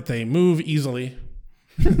cart that they move easily.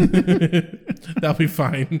 That'll be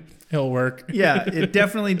fine. It'll work. Yeah, it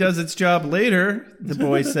definitely does its job later, the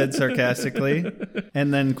boy said sarcastically,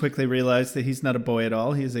 and then quickly realized that he's not a boy at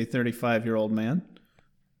all. He's a 35-year-old man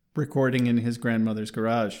recording in his grandmother's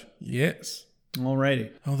garage. Yes.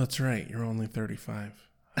 Alrighty. Oh, that's right. You're only 35.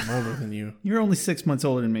 I'm older than you. You're only 6 months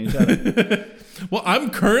older than me. Shut up. Well, I'm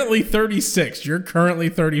currently 36. You're currently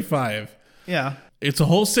 35. Yeah. It's a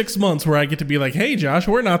whole 6 months where I get to be like, hey, Josh,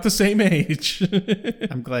 we're not the same age.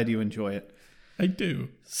 I'm glad you enjoy it. I do.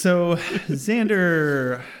 So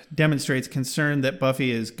Xander demonstrates concern that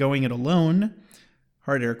Buffy is going it alone.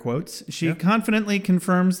 Hard air quotes. She confidently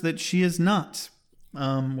confirms that she is not,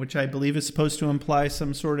 which I believe is supposed to imply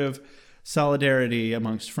some sort of solidarity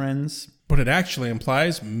amongst friends. But it actually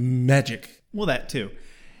implies magic. Well, that too.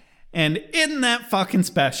 And isn't that fucking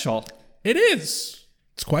special? It is.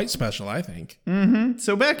 It's quite special, I think. Mm-hmm.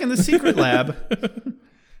 So back in the secret lab,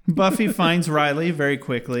 Buffy finds Riley very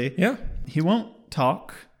quickly. Yeah. He won't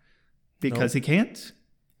talk because he can't.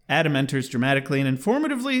 Adam enters dramatically and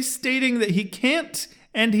informatively, stating that he can't,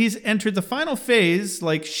 and he's entered the final phase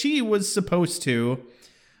like she was supposed to.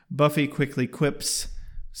 Buffy quickly quips,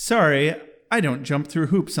 "Sorry, I don't jump through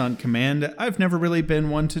hoops on command. I've never really been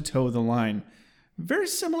one to toe the line." Very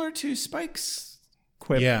similar to Spike's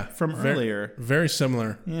quip from earlier. Very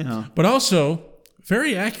similar. Yeah. But also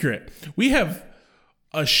very accurate. We have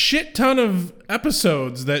a shit ton of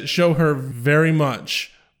episodes that show her very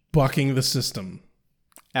much bucking the system.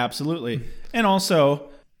 Absolutely. And also,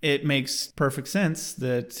 it makes perfect sense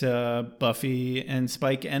that Buffy and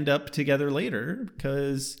Spike end up together later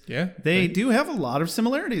because they do have a lot of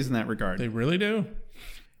similarities in that regard. They really do.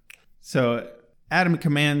 So Adam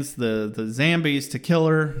commands the zombies to kill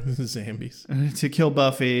her. Zombies. To kill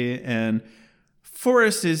Buffy. And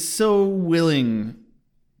Forrest is so willing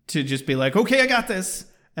to just be like, okay, I got this.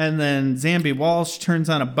 And then Zombie Walsh turns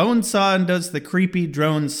on a bone saw and does the creepy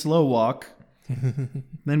drone slow walk.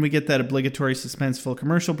 Then we get that obligatory suspenseful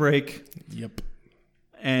commercial break. Yep.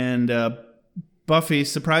 And Buffy,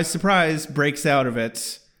 surprise, surprise, breaks out of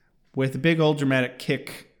it with a big old dramatic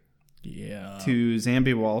kick to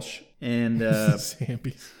Zombie Walsh. And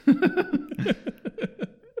Zambies.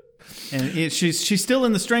 And she's still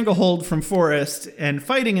in the stranglehold from Forrest, and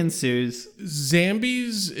fighting ensues.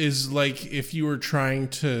 Zambies is like if you were trying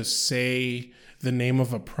to say the name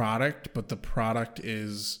of a product, but the product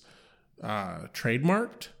is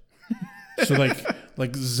trademarked. So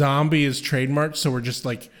like zombie is trademarked, so we're just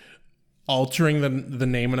like altering the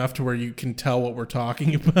name enough to where you can tell what we're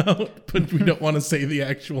talking about, but we don't want to say the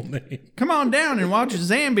actual name. Come on down and watch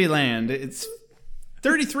Zombieland. It's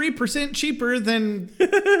 33% cheaper than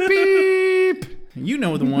beep. You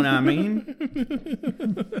know the one I mean.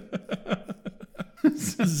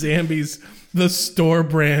 Zambies, the store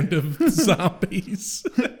brand of zombies.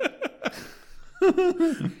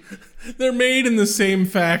 They're made in the same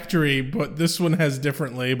factory, but this one has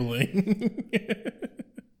different labeling.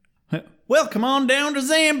 Well, come on down to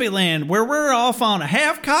Zombieland, where we're off on a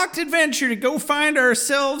half-cocked adventure to go find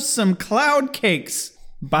ourselves some cloud cakes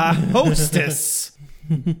by Hostess.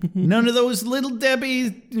 None of those little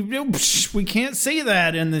Debbie. We can't say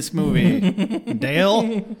that in this movie.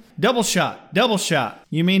 Dale. Double shot.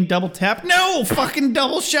 You mean double tap? No, fucking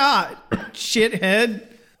double shot. Shithead.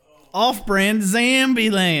 Off-brand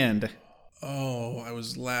Zombieland. Oh, I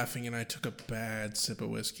was laughing and I took a bad sip of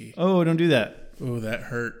whiskey. Oh, don't do that. Oh, that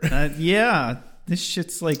hurt. Yeah, this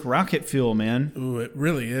shit's like rocket fuel, man. Ooh, it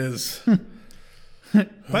really is.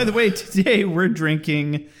 By the way, today we're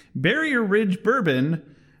drinking Barrier Ridge Bourbon,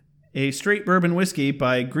 a straight bourbon whiskey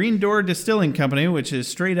by Green Door Distilling Company, which is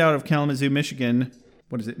straight out of Kalamazoo, Michigan.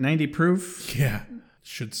 What is it, 90 proof? Yeah.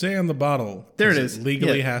 Should say on the bottle. There it is. It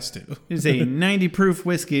legally has to. It is a 90 proof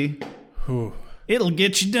whiskey. Ooh. It'll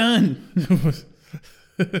get you done.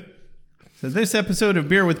 So this episode of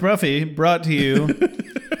Beer with Buffy brought to you...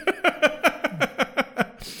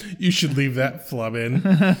 You should leave that flub in.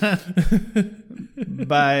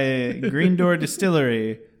 By Green Door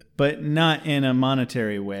Distillery, but not in a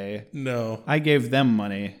monetary way. No. I gave them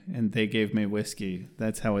money, and they gave me whiskey.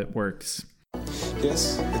 That's how it works.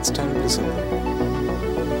 Yes, it's terribly simple.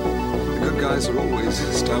 The good guys are always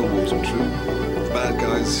stalwart and true. bad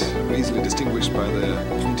guys are easily distinguished by their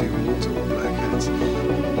pointy horns or black hats.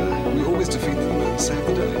 We always defeat them and save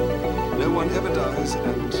the day. No one ever dies,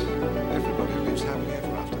 and everybody lives happily ever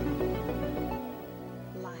after.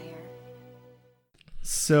 Liar.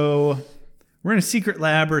 So we're in a secret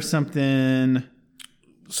lab or something.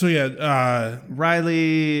 So yeah,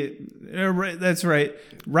 Riley, that's right.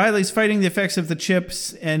 Riley's fighting the effects of the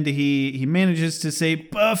chips, and he manages to say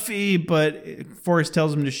Buffy, but Forrest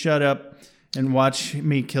tells him to shut up and watch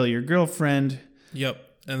me kill your girlfriend. Yep.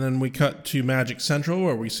 And then we cut to Magic Central,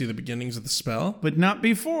 where we see the beginnings of the spell. But not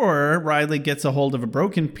before Riley gets a hold of a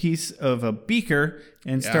broken piece of a beaker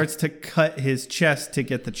and starts to cut his chest to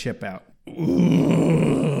get the chip out.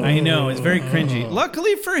 Ooh. I know, it's very cringy.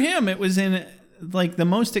 Luckily for him, it was in like the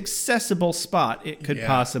most accessible spot it could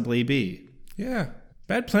possibly be. Yeah.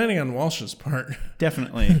 Bad planning on Walsh's part.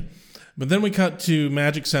 Definitely. But then we cut to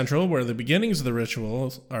Magic Central, where the beginnings of the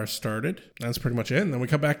ritual are started. That's pretty much it. And then we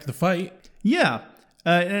cut back to the fight. Yeah.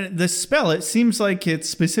 The spell, it seems like it's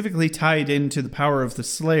specifically tied into the power of the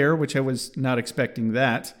Slayer, which I was not expecting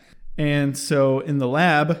that. And so in the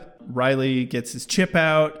lab, Riley gets his chip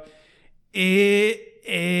out. Ew.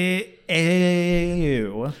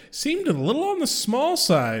 Seemed a little on the small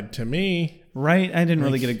side to me. Right? I didn't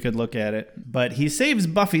really get a good look at it. But he saves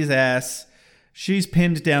Buffy's ass. She's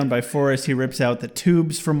pinned down by Forrest. He rips out the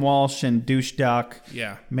tubes from Walsh and Douche Doc,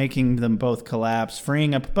 making them both collapse,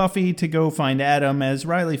 freeing up Buffy to go find Adam as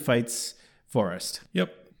Riley fights Forrest.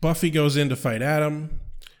 Yep. Buffy goes in to fight Adam.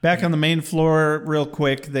 Back on the main floor, real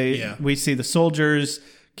quick, we see the soldiers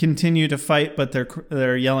continue to fight, but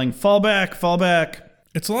they're yelling, "Fall back, fall back."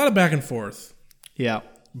 It's a lot of back and forth. Yeah.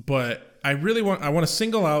 But I want to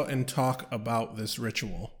single out and talk about this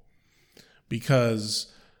ritual because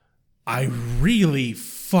I really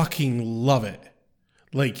fucking love it.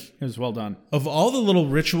 Like, it was well done. Of all the little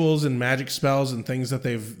rituals and magic spells and things that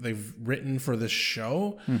they've written for this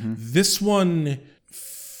show, this one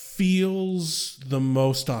feels the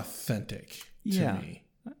most authentic to me.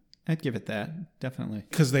 I'd give it that, definitely.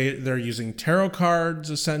 Because they're using tarot cards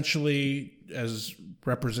essentially as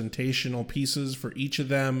representational pieces for each of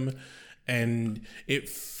them, and it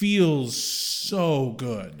feels so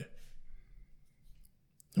good.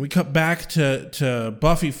 We cut back to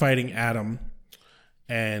Buffy fighting Adam,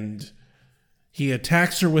 and he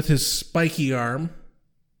attacks her with his spiky arm.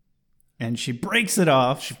 And she breaks it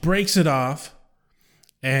off.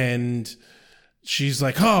 And she's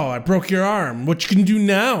like, "Oh, I broke your arm. What you can do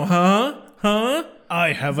now, huh? Huh?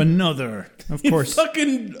 I have another." Of course.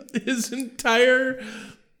 His entire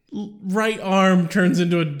right arm turns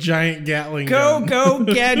into a giant Gatling gun. Go,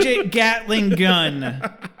 gadget Gatling gun.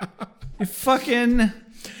 You fucking...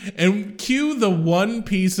 And cue the one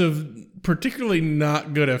piece of particularly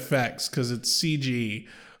not good effects, because it's CG,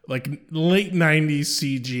 like late 90s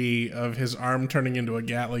CG of his arm turning into a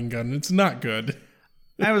Gatling gun. It's not good.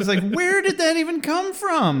 I was like, where did that even come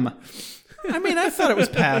from? I mean, I thought it was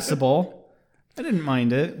passable. I didn't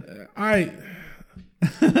mind it.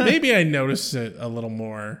 Maybe I noticed it a little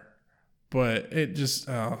more, but it just...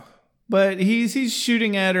 But he's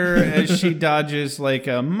shooting at her as she dodges like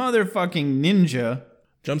a motherfucking ninja.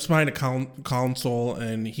 Jumps behind a console,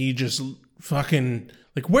 and he just fucking...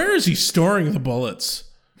 Like, where is he storing the bullets?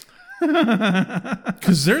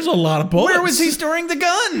 Because there's a lot of bullets. Where was he storing the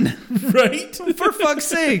gun? Right? For fuck's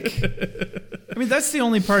sake. I mean, that's the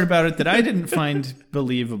only part about it that I didn't find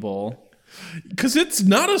believable. Because it's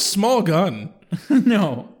not a small gun.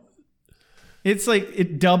 No. It's like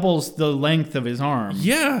it doubles the length of his arm.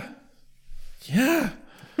 Yeah.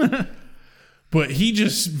 But he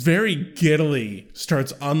just very giddily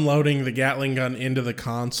starts unloading the Gatling gun into the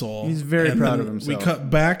console. He's very proud of himself. We cut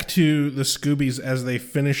back to the Scoobies as they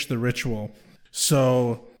finish the ritual.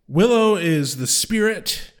 So Willow is the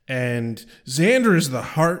spirit, and Xander is the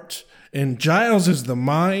heart, and Giles is the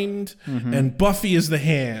mind, and Buffy is the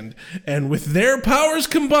hand. And with their powers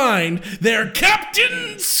combined, they're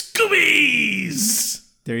Captain Scoobies!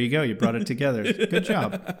 There you go. You brought it together. Good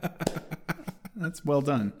job. That's well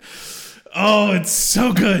done. Oh, it's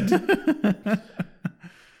so good.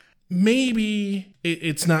 Maybe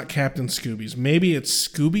it's not Captain Scoobies. Maybe it's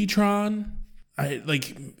Scoobytron.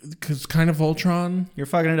 Because kind of Voltron. You're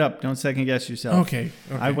fucking it up. Don't second guess yourself. Okay.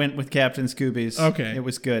 I went with Captain Scoobies. Okay. It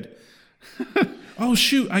was good. Oh,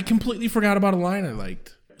 shoot. I completely forgot about a line I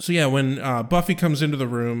liked. So, yeah, when Buffy comes into the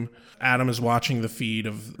room, Adam is watching the feed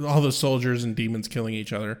of all the soldiers and demons killing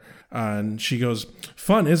each other. And she goes,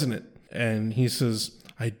 "Fun, isn't it?" And he says,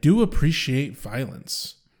 "I do appreciate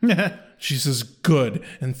violence." She says, "Good,"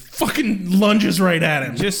 and fucking lunges right at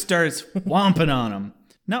him. Just starts whomping on him.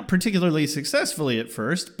 Not particularly successfully at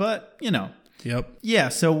first, but, you know. Yep. Yeah,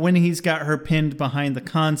 so when he's got her pinned behind the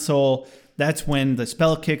console, that's when the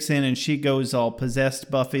spell kicks in and she goes all possessed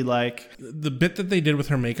Buffy-like. The bit that they did with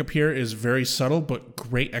her makeup here is very subtle, but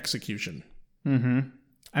great execution. Mm-hmm.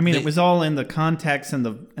 I mean, it was all in the context and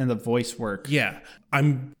the voice work. Yeah.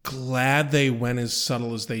 I'm glad they went as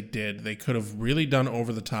subtle as they did. They could have really done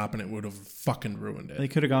over the top and it would have fucking ruined it. They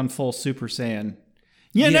could have gone full Super Saiyan.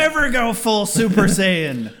 You never go full Super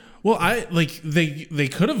Saiyan. Well, they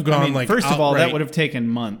could have gone first of all, that outright- would have taken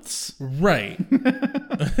months. Right.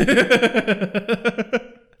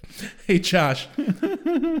 Hey, Josh.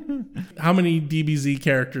 How many DBZ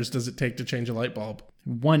characters does it take to change a light bulb?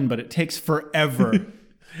 1, but it takes forever.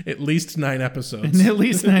 At least 9 episodes. At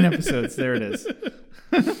least 9 episodes. There it is.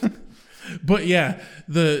 But yeah,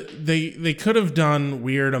 they could have done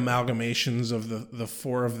weird amalgamations of the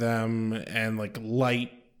 4 of them and like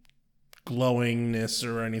light glowingness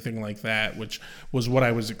or anything like that, which was what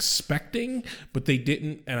I was expecting, but they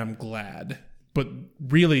didn't, and I'm glad. But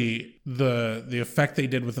really, the effect they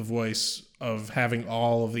did with the voice of having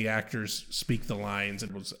all of the actors speak the lines,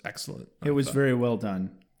 it was excellent. It was very well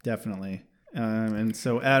done, definitely. And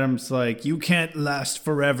so Adam's like, you can't last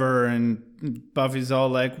forever, and Buffy's all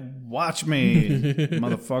like, watch me,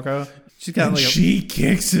 motherfucker. She's got she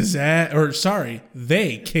kicks his ass, or sorry,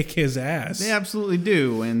 they kick his ass. They absolutely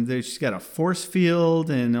do, and she's got a force field,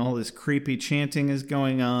 and all this creepy chanting is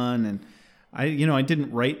going on, and I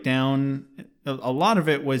didn't write down. A lot of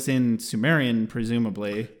it was in Sumerian,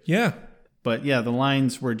 presumably. Yeah. But yeah, the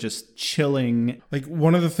lines were just chilling. Like,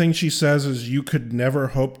 one of the things she says is, you could never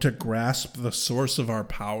hope to grasp the source of our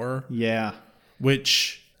power. Yeah.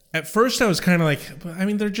 Which, at first I was kind of like, I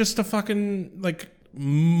mean, they're just a fucking, like,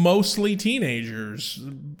 mostly teenagers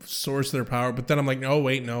source their power. But then I'm like, oh,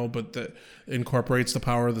 wait, no, but that incorporates the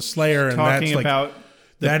power of the Slayer. And Talking that's about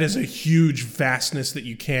that is a huge vastness that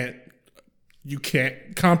you can't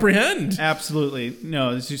comprehend. Absolutely.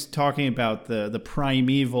 No, it's just talking about the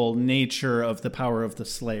primeval nature of the power of the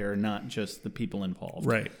Slayer, not just the people involved.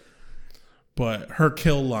 Right. But her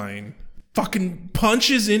kill line fucking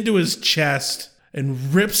punches into his chest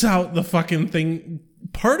and rips out the fucking thing,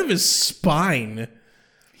 part of his spine.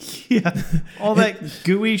 Yeah. All that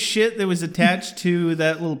gooey shit that was attached to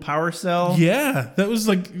that little power cell. Yeah. That was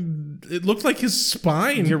like, it looked like his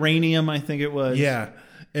spine. Uranium, I think it was. Yeah.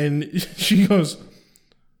 And she goes,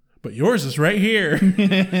 but yours is right here.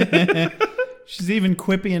 She's even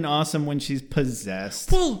quippy and awesome when she's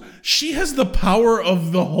possessed. Well, she has the power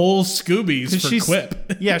of the whole Scoobies for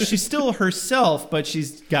quip. Yeah, she's still herself, but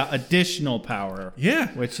she's got additional power. Yeah.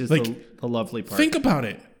 Which is like, the lovely part. Think about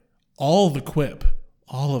it. All the quip.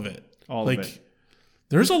 All of it. All of it.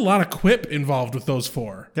 There's a lot of quip involved with those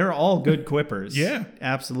 4. They're all good quippers. Yeah.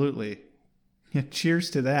 Absolutely. Yeah, cheers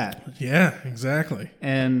to that. Yeah, exactly.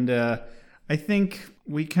 And I think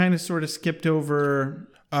we kind of sort of skipped over...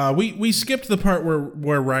 We skipped the part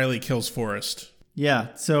where Riley kills Forrest.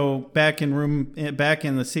 Yeah, so back in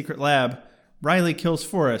the secret lab, Riley kills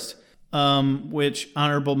Forrest, which,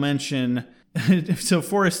 honorable mention... So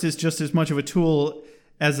Forrest is just as much of a tool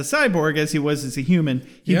as a cyborg as he was as a human.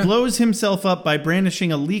 He blows himself up by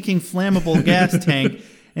brandishing a leaking flammable gas tank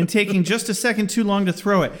and taking just a second too long to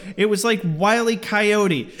throw it. It was like Wile E.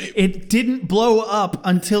 Coyote. It didn't blow up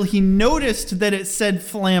until he noticed that it said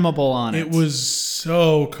flammable on it. It was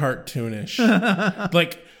so cartoonish.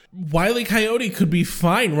 Like, Wile E. Coyote could be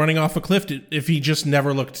fine running off a cliff if he just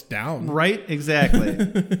never looked down. Right? Exactly.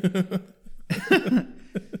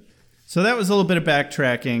 So that was a little bit of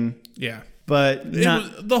backtracking. Yeah. But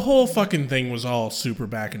the whole fucking thing was all super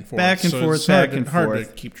back and forth. Back and forth, back and forth. Hard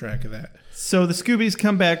to keep track of that. So the Scoobies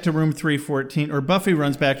come back to room 314, or Buffy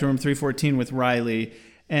runs back to room 314 with Riley.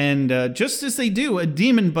 And just as they do, a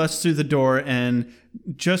demon busts through the door. And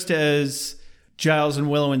just as Giles and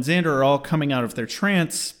Willow and Xander are all coming out of their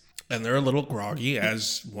trance. And they're a little groggy,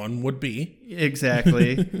 as one would be.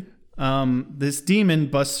 Exactly. This demon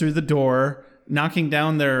busts through the door, knocking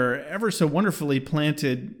down their ever so wonderfully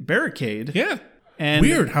planted barricade. Yeah. And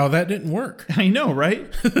weird how that didn't work. I know, right?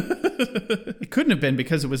 It couldn't have been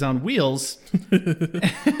because it was on wheels.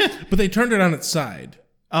 But they turned it on its side.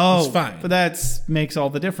 Oh, it's fine. But that makes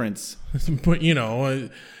all the difference. But,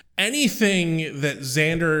 anything that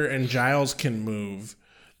Xander and Giles can move,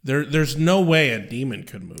 there's no way a demon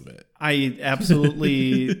could move it. I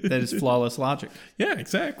absolutely, that is flawless logic. Yeah,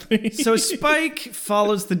 exactly. So Spike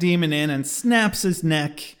follows the demon in and snaps his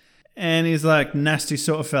neck. And he's like, nasty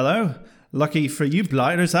sort of fellow. Lucky for you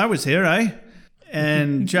blighters I was here, eh?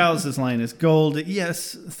 And Giles' line is gold.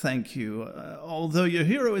 Yes, thank you. Although your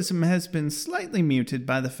heroism has been slightly muted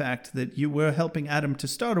by the fact that you were helping Adam to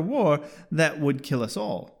start a war that would kill us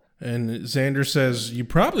all. And Xander says, you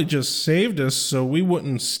probably just saved us so we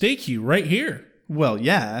wouldn't stake you right here. Well,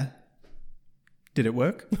 yeah. Did it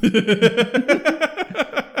work?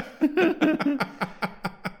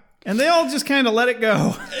 And they all just kind of let it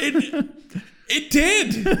go. It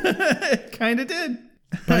did. It kind of did.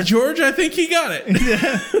 By George, I think he got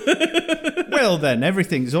it. Well, then,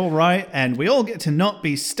 everything's all right, and we all get to not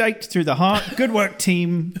be staked through the heart. Good work,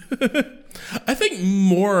 team. I think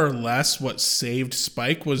more or less what saved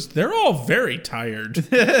Spike was they're all very tired.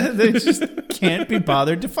 They just can't be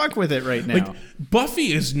bothered to fuck with it right now. Like,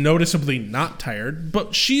 Buffy is noticeably not tired,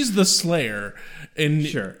 but she's the Slayer. And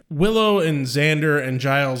Sure. Willow and Xander and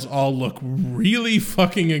Giles all look really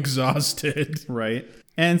fucking exhausted. Right.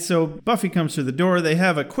 And so Buffy comes through the door. They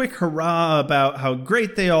have a quick hurrah about how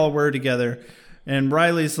great they all were together. And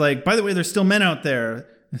Riley's like, by the way, there's still men out there.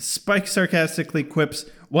 Spike sarcastically quips,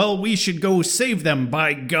 well, we should go save them,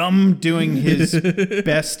 by gum, doing his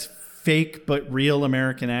best fake but real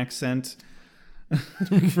American accent.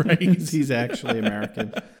 Right. He's actually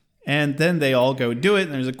American. And then they all go do it.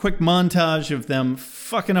 And there's a quick montage of them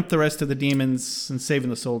fucking up the rest of the demons and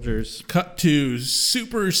saving the soldiers. Cut to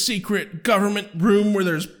super secret government room where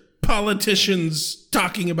there's politicians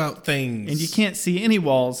talking about things. And you can't see any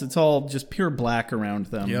walls. It's all just pure black around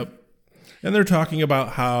them. Yep. And they're talking about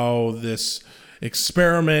how this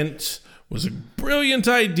experiment was a brilliant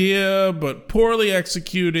idea, but poorly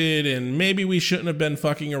executed, and maybe we shouldn't have been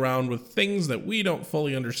fucking around with things that we don't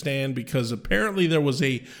fully understand, because apparently there was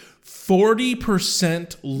a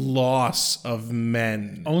 40% loss of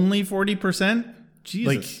men. Only 40%? Jesus.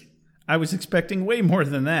 Like, I was expecting way more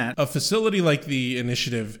than that. a facility like the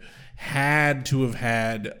Initiative had to have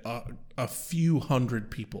had a few hundred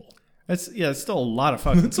people. That's still a lot of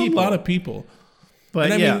fucking That's people. a lot of people.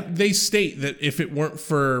 But And I yeah, mean, they state that if it weren't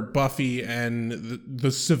for Buffy and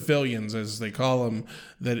the civilians, as they call them,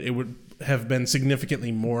 that it would have been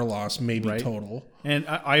significantly more loss, maybe Right. total. and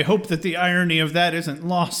I hope that the irony of that isn't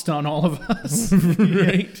lost on all of us,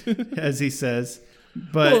 Right? as he says.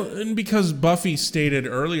 But Well, and because Buffy stated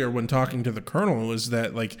earlier when talking to the Colonel was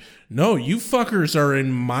that, like, no, you fuckers are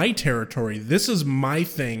in my territory. This is my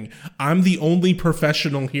thing. I'm the only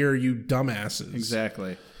professional here, you dumbasses.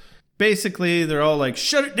 exactly. Basically, they're all like,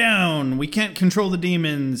 shut it down. We can't control the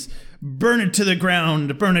demons. Burn it to the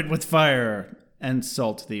ground. Burn it with fire. And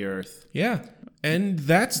salt the earth. Yeah. And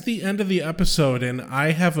that's the end of the episode, and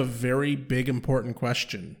I have a very big, important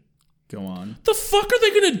question. Go on. The fuck are they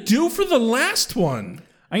going to do for the last one?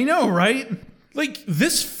 I know, right? Like,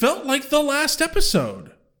 this felt like the last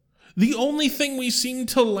episode. The only thing we seem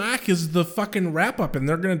to lack is the fucking wrap-up, and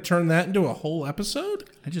they're going to turn that into a whole episode?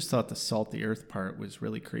 I just thought the salt the earth part was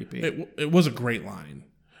really creepy. It was a great line.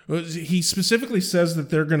 He specifically says that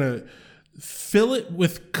they're going to fill it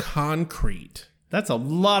with concrete. That's a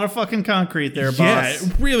lot of fucking concrete there, boss. Yeah,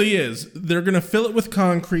 it really is. They're going to fill it with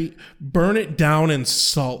concrete, burn it down, and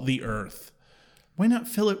salt the earth. Why not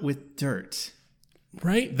fill it with dirt?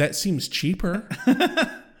 Right? That seems cheaper.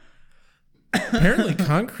 Apparently,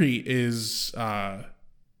 concrete is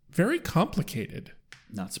very complicated.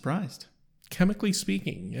 Not surprised. Chemically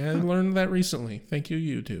speaking. Yeah, I learned that recently. Thank you,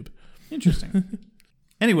 YouTube. Interesting.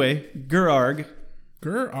 Anyway, Gerarg.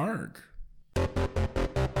 Gerarg.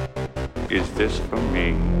 Is this for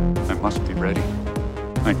me? I must be ready.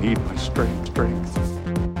 I need my strength.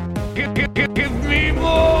 Give me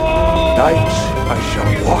more! Night I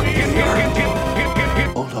shall walk the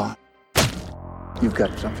earth. Hold on. You've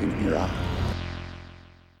got something in your eye.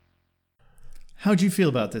 How'd you feel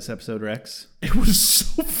about this episode, Rex? It was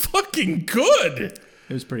so fucking good.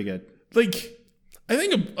 It was pretty good. Like, I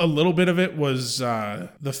think a little bit of it was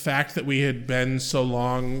the fact that we had been so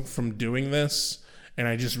long from doing this, and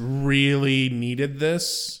I just really needed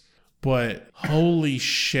this. But holy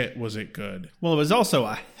shit, was it good. Well, it was also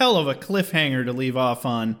a hell of a cliffhanger to leave off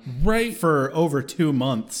on. Right. For over 2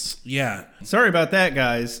 months. Yeah. Sorry about that,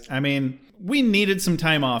 guys. I mean, we needed some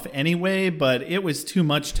time off anyway, but it was too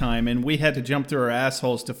much time, and we had to jump through our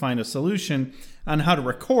assholes to find a solution on how to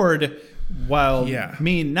record while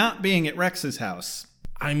me not being at Rex's house.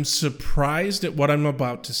 I'm surprised at what I'm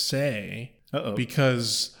about to say. Uh-oh.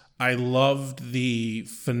 Because I loved the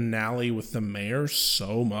finale with the mayor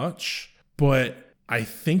so much, but I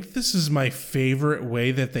think this is my favorite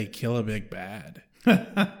way that they kill a big bad.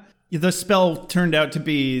 The spell turned out to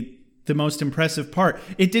be the most impressive part.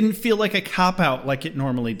 It didn't feel like a cop-out like it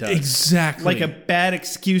normally does. Exactly. Like a bad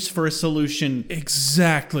excuse for a solution.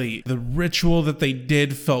 Exactly. The ritual that they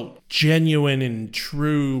did felt genuine and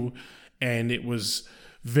true, and it was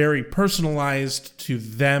very personalized to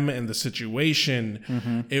them and the situation.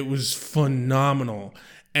 Mm-hmm. It was phenomenal.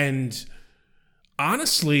 And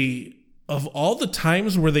honestly, of all the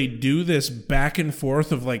times where they do this back and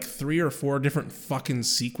forth of like 3 or 4 different fucking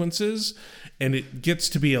sequences and it gets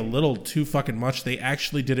to be a little too fucking much, they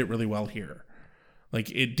actually did it really well here.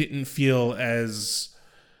 Like, it didn't feel as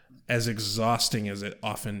exhausting as it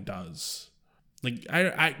often does. Like,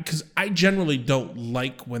 because I generally don't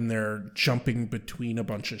like when they're jumping between a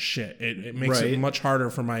bunch of shit. It makes it much harder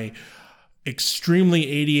for my extremely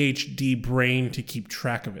ADHD brain to keep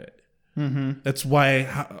track of it. Mm-hmm. That's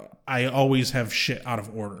why I always have shit out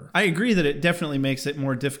of order. I agree that it definitely makes it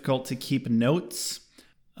more difficult to keep notes,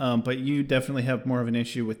 but you definitely have more of an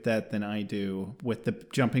issue with that than I do with the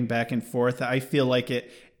jumping back and forth. I feel like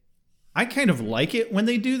I kind of like it when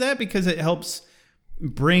they do that because it helps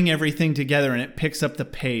bring everything together and it picks up the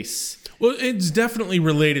pace. Well, it's definitely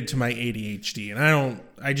related to my ADHD, and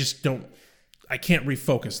I can't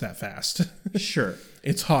refocus that fast. Sure.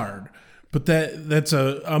 It's hard. But that's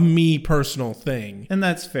a me personal thing. And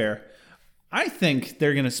that's fair. I think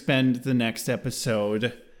they're going to spend the next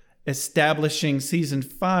episode establishing season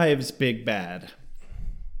 5's big bad.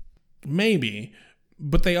 Maybe.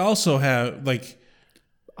 But they also have, like...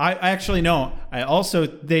 I actually know.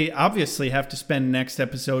 They obviously have to spend next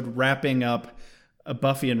episode wrapping up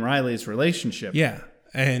Buffy and Riley's relationship. Yeah.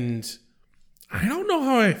 And I don't know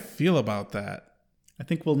how I feel about that. I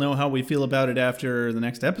think we'll know how we feel about it after the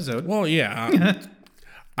next episode. Well, yeah.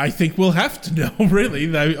 I think we'll have to know,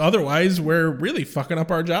 really. Otherwise, we're really fucking up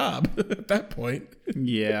our job at that point.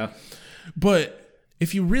 Yeah. But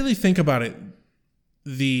if you really think about it,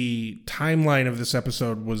 the timeline of this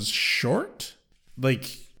episode was short,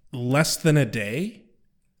 like less than a day,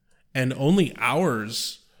 and only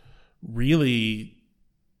hours, really,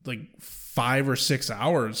 like 5 or 6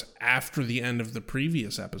 hours after the end of the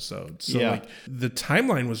previous episode. So like the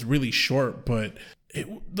timeline was really short, but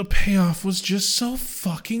the payoff was just so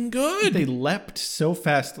fucking good. They leapt so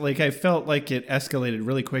fast. Like, I felt like it escalated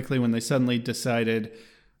really quickly when they suddenly decided,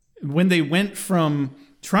 when they went from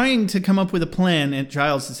trying to come up with a plan at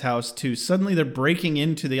Giles's house to suddenly they're breaking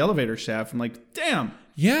into the elevator shaft. I'm like, damn.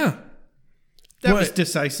 Yeah. That was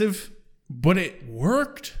decisive. But it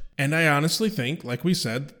worked. And I honestly think, like we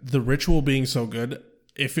said, the ritual being so good,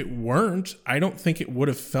 if it weren't, I don't think it would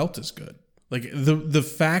have felt as good. Like, the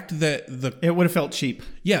fact that it would have felt cheap.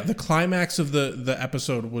 Yeah, the climax of the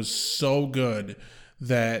episode was so good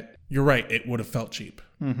that you're right, it would have felt cheap.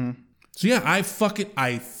 Mm-hmm. So yeah, I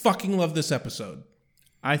fucking love this episode.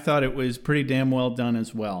 I thought it was pretty damn well done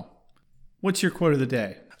as well. What's your quote of the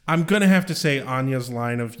day? I'm going to have to say Anya's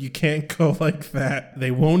line of, "You can't go like that.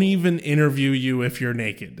 They won't even interview you if you're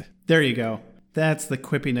naked." There you go. That's the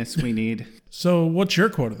quippiness we need. So what's your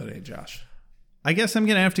quote of the day, Josh? I guess I'm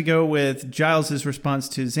going to have to go with Giles' response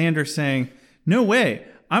to Xander saying, "No way.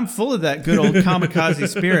 I'm full of that good old kamikaze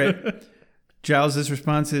spirit." Giles'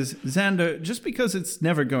 response is, "Xander, just because it's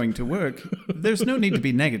never going to work, there's no need to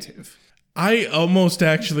be negative." I almost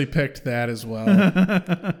actually picked that as well.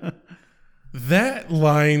 That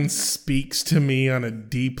line speaks to me on a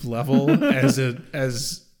deep level as an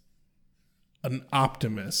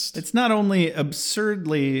optimist. It's not only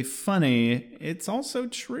absurdly funny, it's also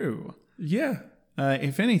true. Yeah.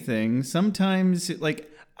 If anything, sometimes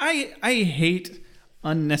I hate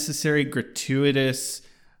unnecessary gratuitous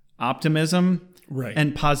optimism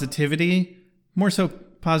and positivity, more so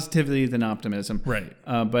positivity than optimism. Right.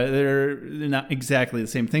 But they're not exactly the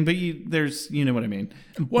same thing, but you know what I mean.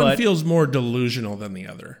 One feels more delusional than the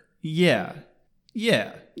other. Yeah.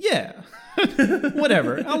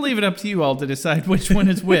 Whatever. I'll leave it up to you all to decide which one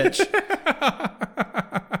is which.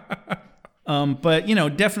 But,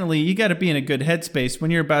 definitely you got to be in a good headspace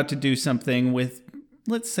when you're about to do something with,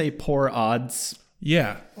 let's say, poor odds.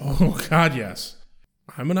 Yeah. Oh, God, yes.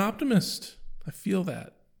 I'm an optimist. I feel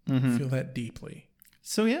that. Mm-hmm. I feel that deeply.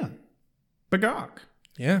 So, yeah. Bagok.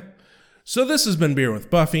 Yeah. So this has been Beer with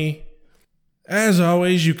Buffy. As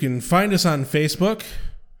always, you can find us on Facebook,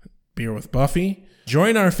 Beer with Buffy.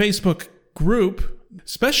 Join our Facebook group.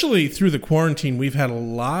 Especially through the quarantine, we've had a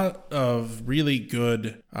lot of really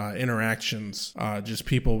good interactions. Just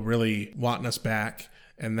people really wanting us back.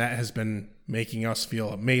 And that has been making us feel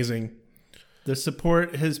amazing. The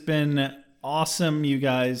support has been awesome, you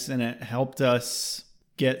guys. And it helped us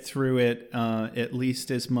get through it at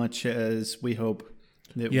least as much as we hope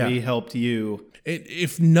that we helped you.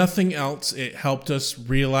 If nothing else, it helped us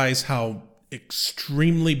realize how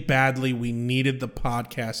extremely badly we needed the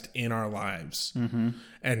podcast in our lives. Mm-hmm.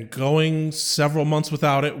 And going several months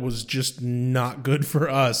without it was just not good for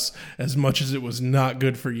us as much as it was not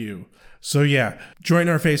good for you. So yeah, join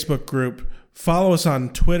our Facebook group, follow us on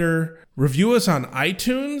Twitter, review us on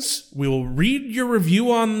iTunes. We will read your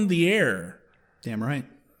review on the air. Damn right.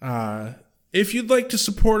 If you'd like to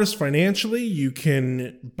support us financially, you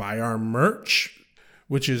can buy our merch,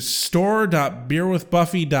 which is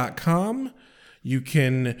store.beerwithbuffy.com. You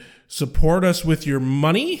can support us with your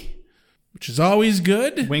money, which is always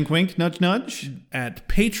good. Wink, wink, nudge, nudge. At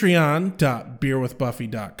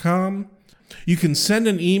patreon.beerwithbuffy.com. You can send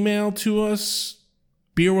an email to us,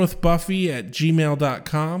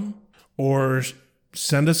 beerwithbuffy@gmail.com, or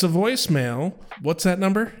send us a voicemail. What's that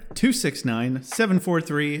number?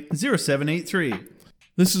 269-743-0783.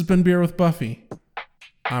 This has been Beer with Buffy.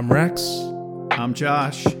 I'm Rex. I'm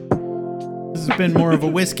Josh. This has been more of a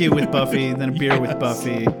whiskey with Buffy than a beer with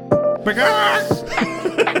Buffy.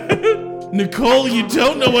 Nicole, you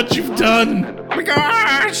don't know what you've done.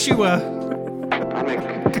 Shua.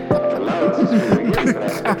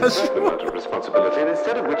 Responsibility, and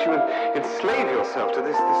instead of which you enslave yourself to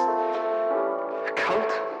this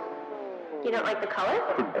cult. You don't like the color?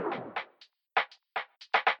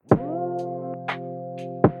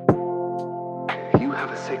 You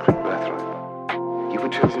have a sacred birthright. You were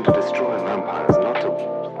chosen to destroy vampires, not to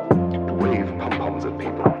wave pom-poms at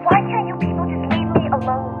people. Why can't you people just leave me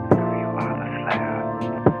alone? You are the Slayer.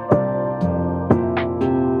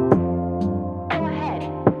 Go ahead.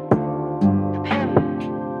 Prepare me.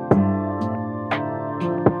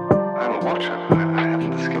 I'm a watcher. I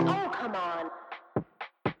haven't the skill. Oh, come on.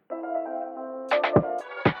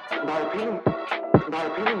 By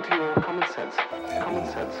appealing to your common sense.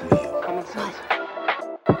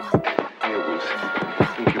 Werewolves,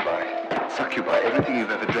 incubi, succubi, everything you've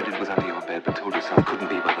ever dreaded was under your bed, but told yourself couldn't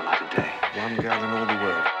be by the light of day. One girl in all the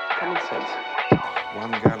world. Common sense.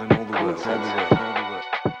 One girl in all the world.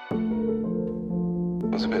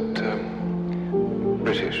 It was a bit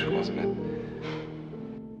British, wasn't it?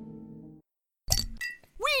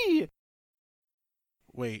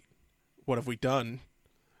 Wait, what have we done?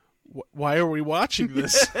 Why are we watching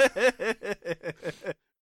this?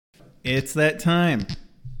 It's that time.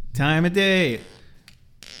 Time of day.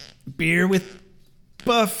 Beer with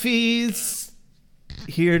Buffy's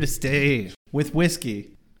here to stay. With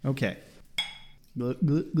whiskey. Okay. I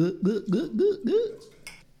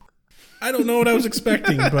don't know what I was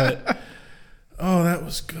expecting, but oh, that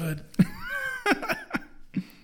was good.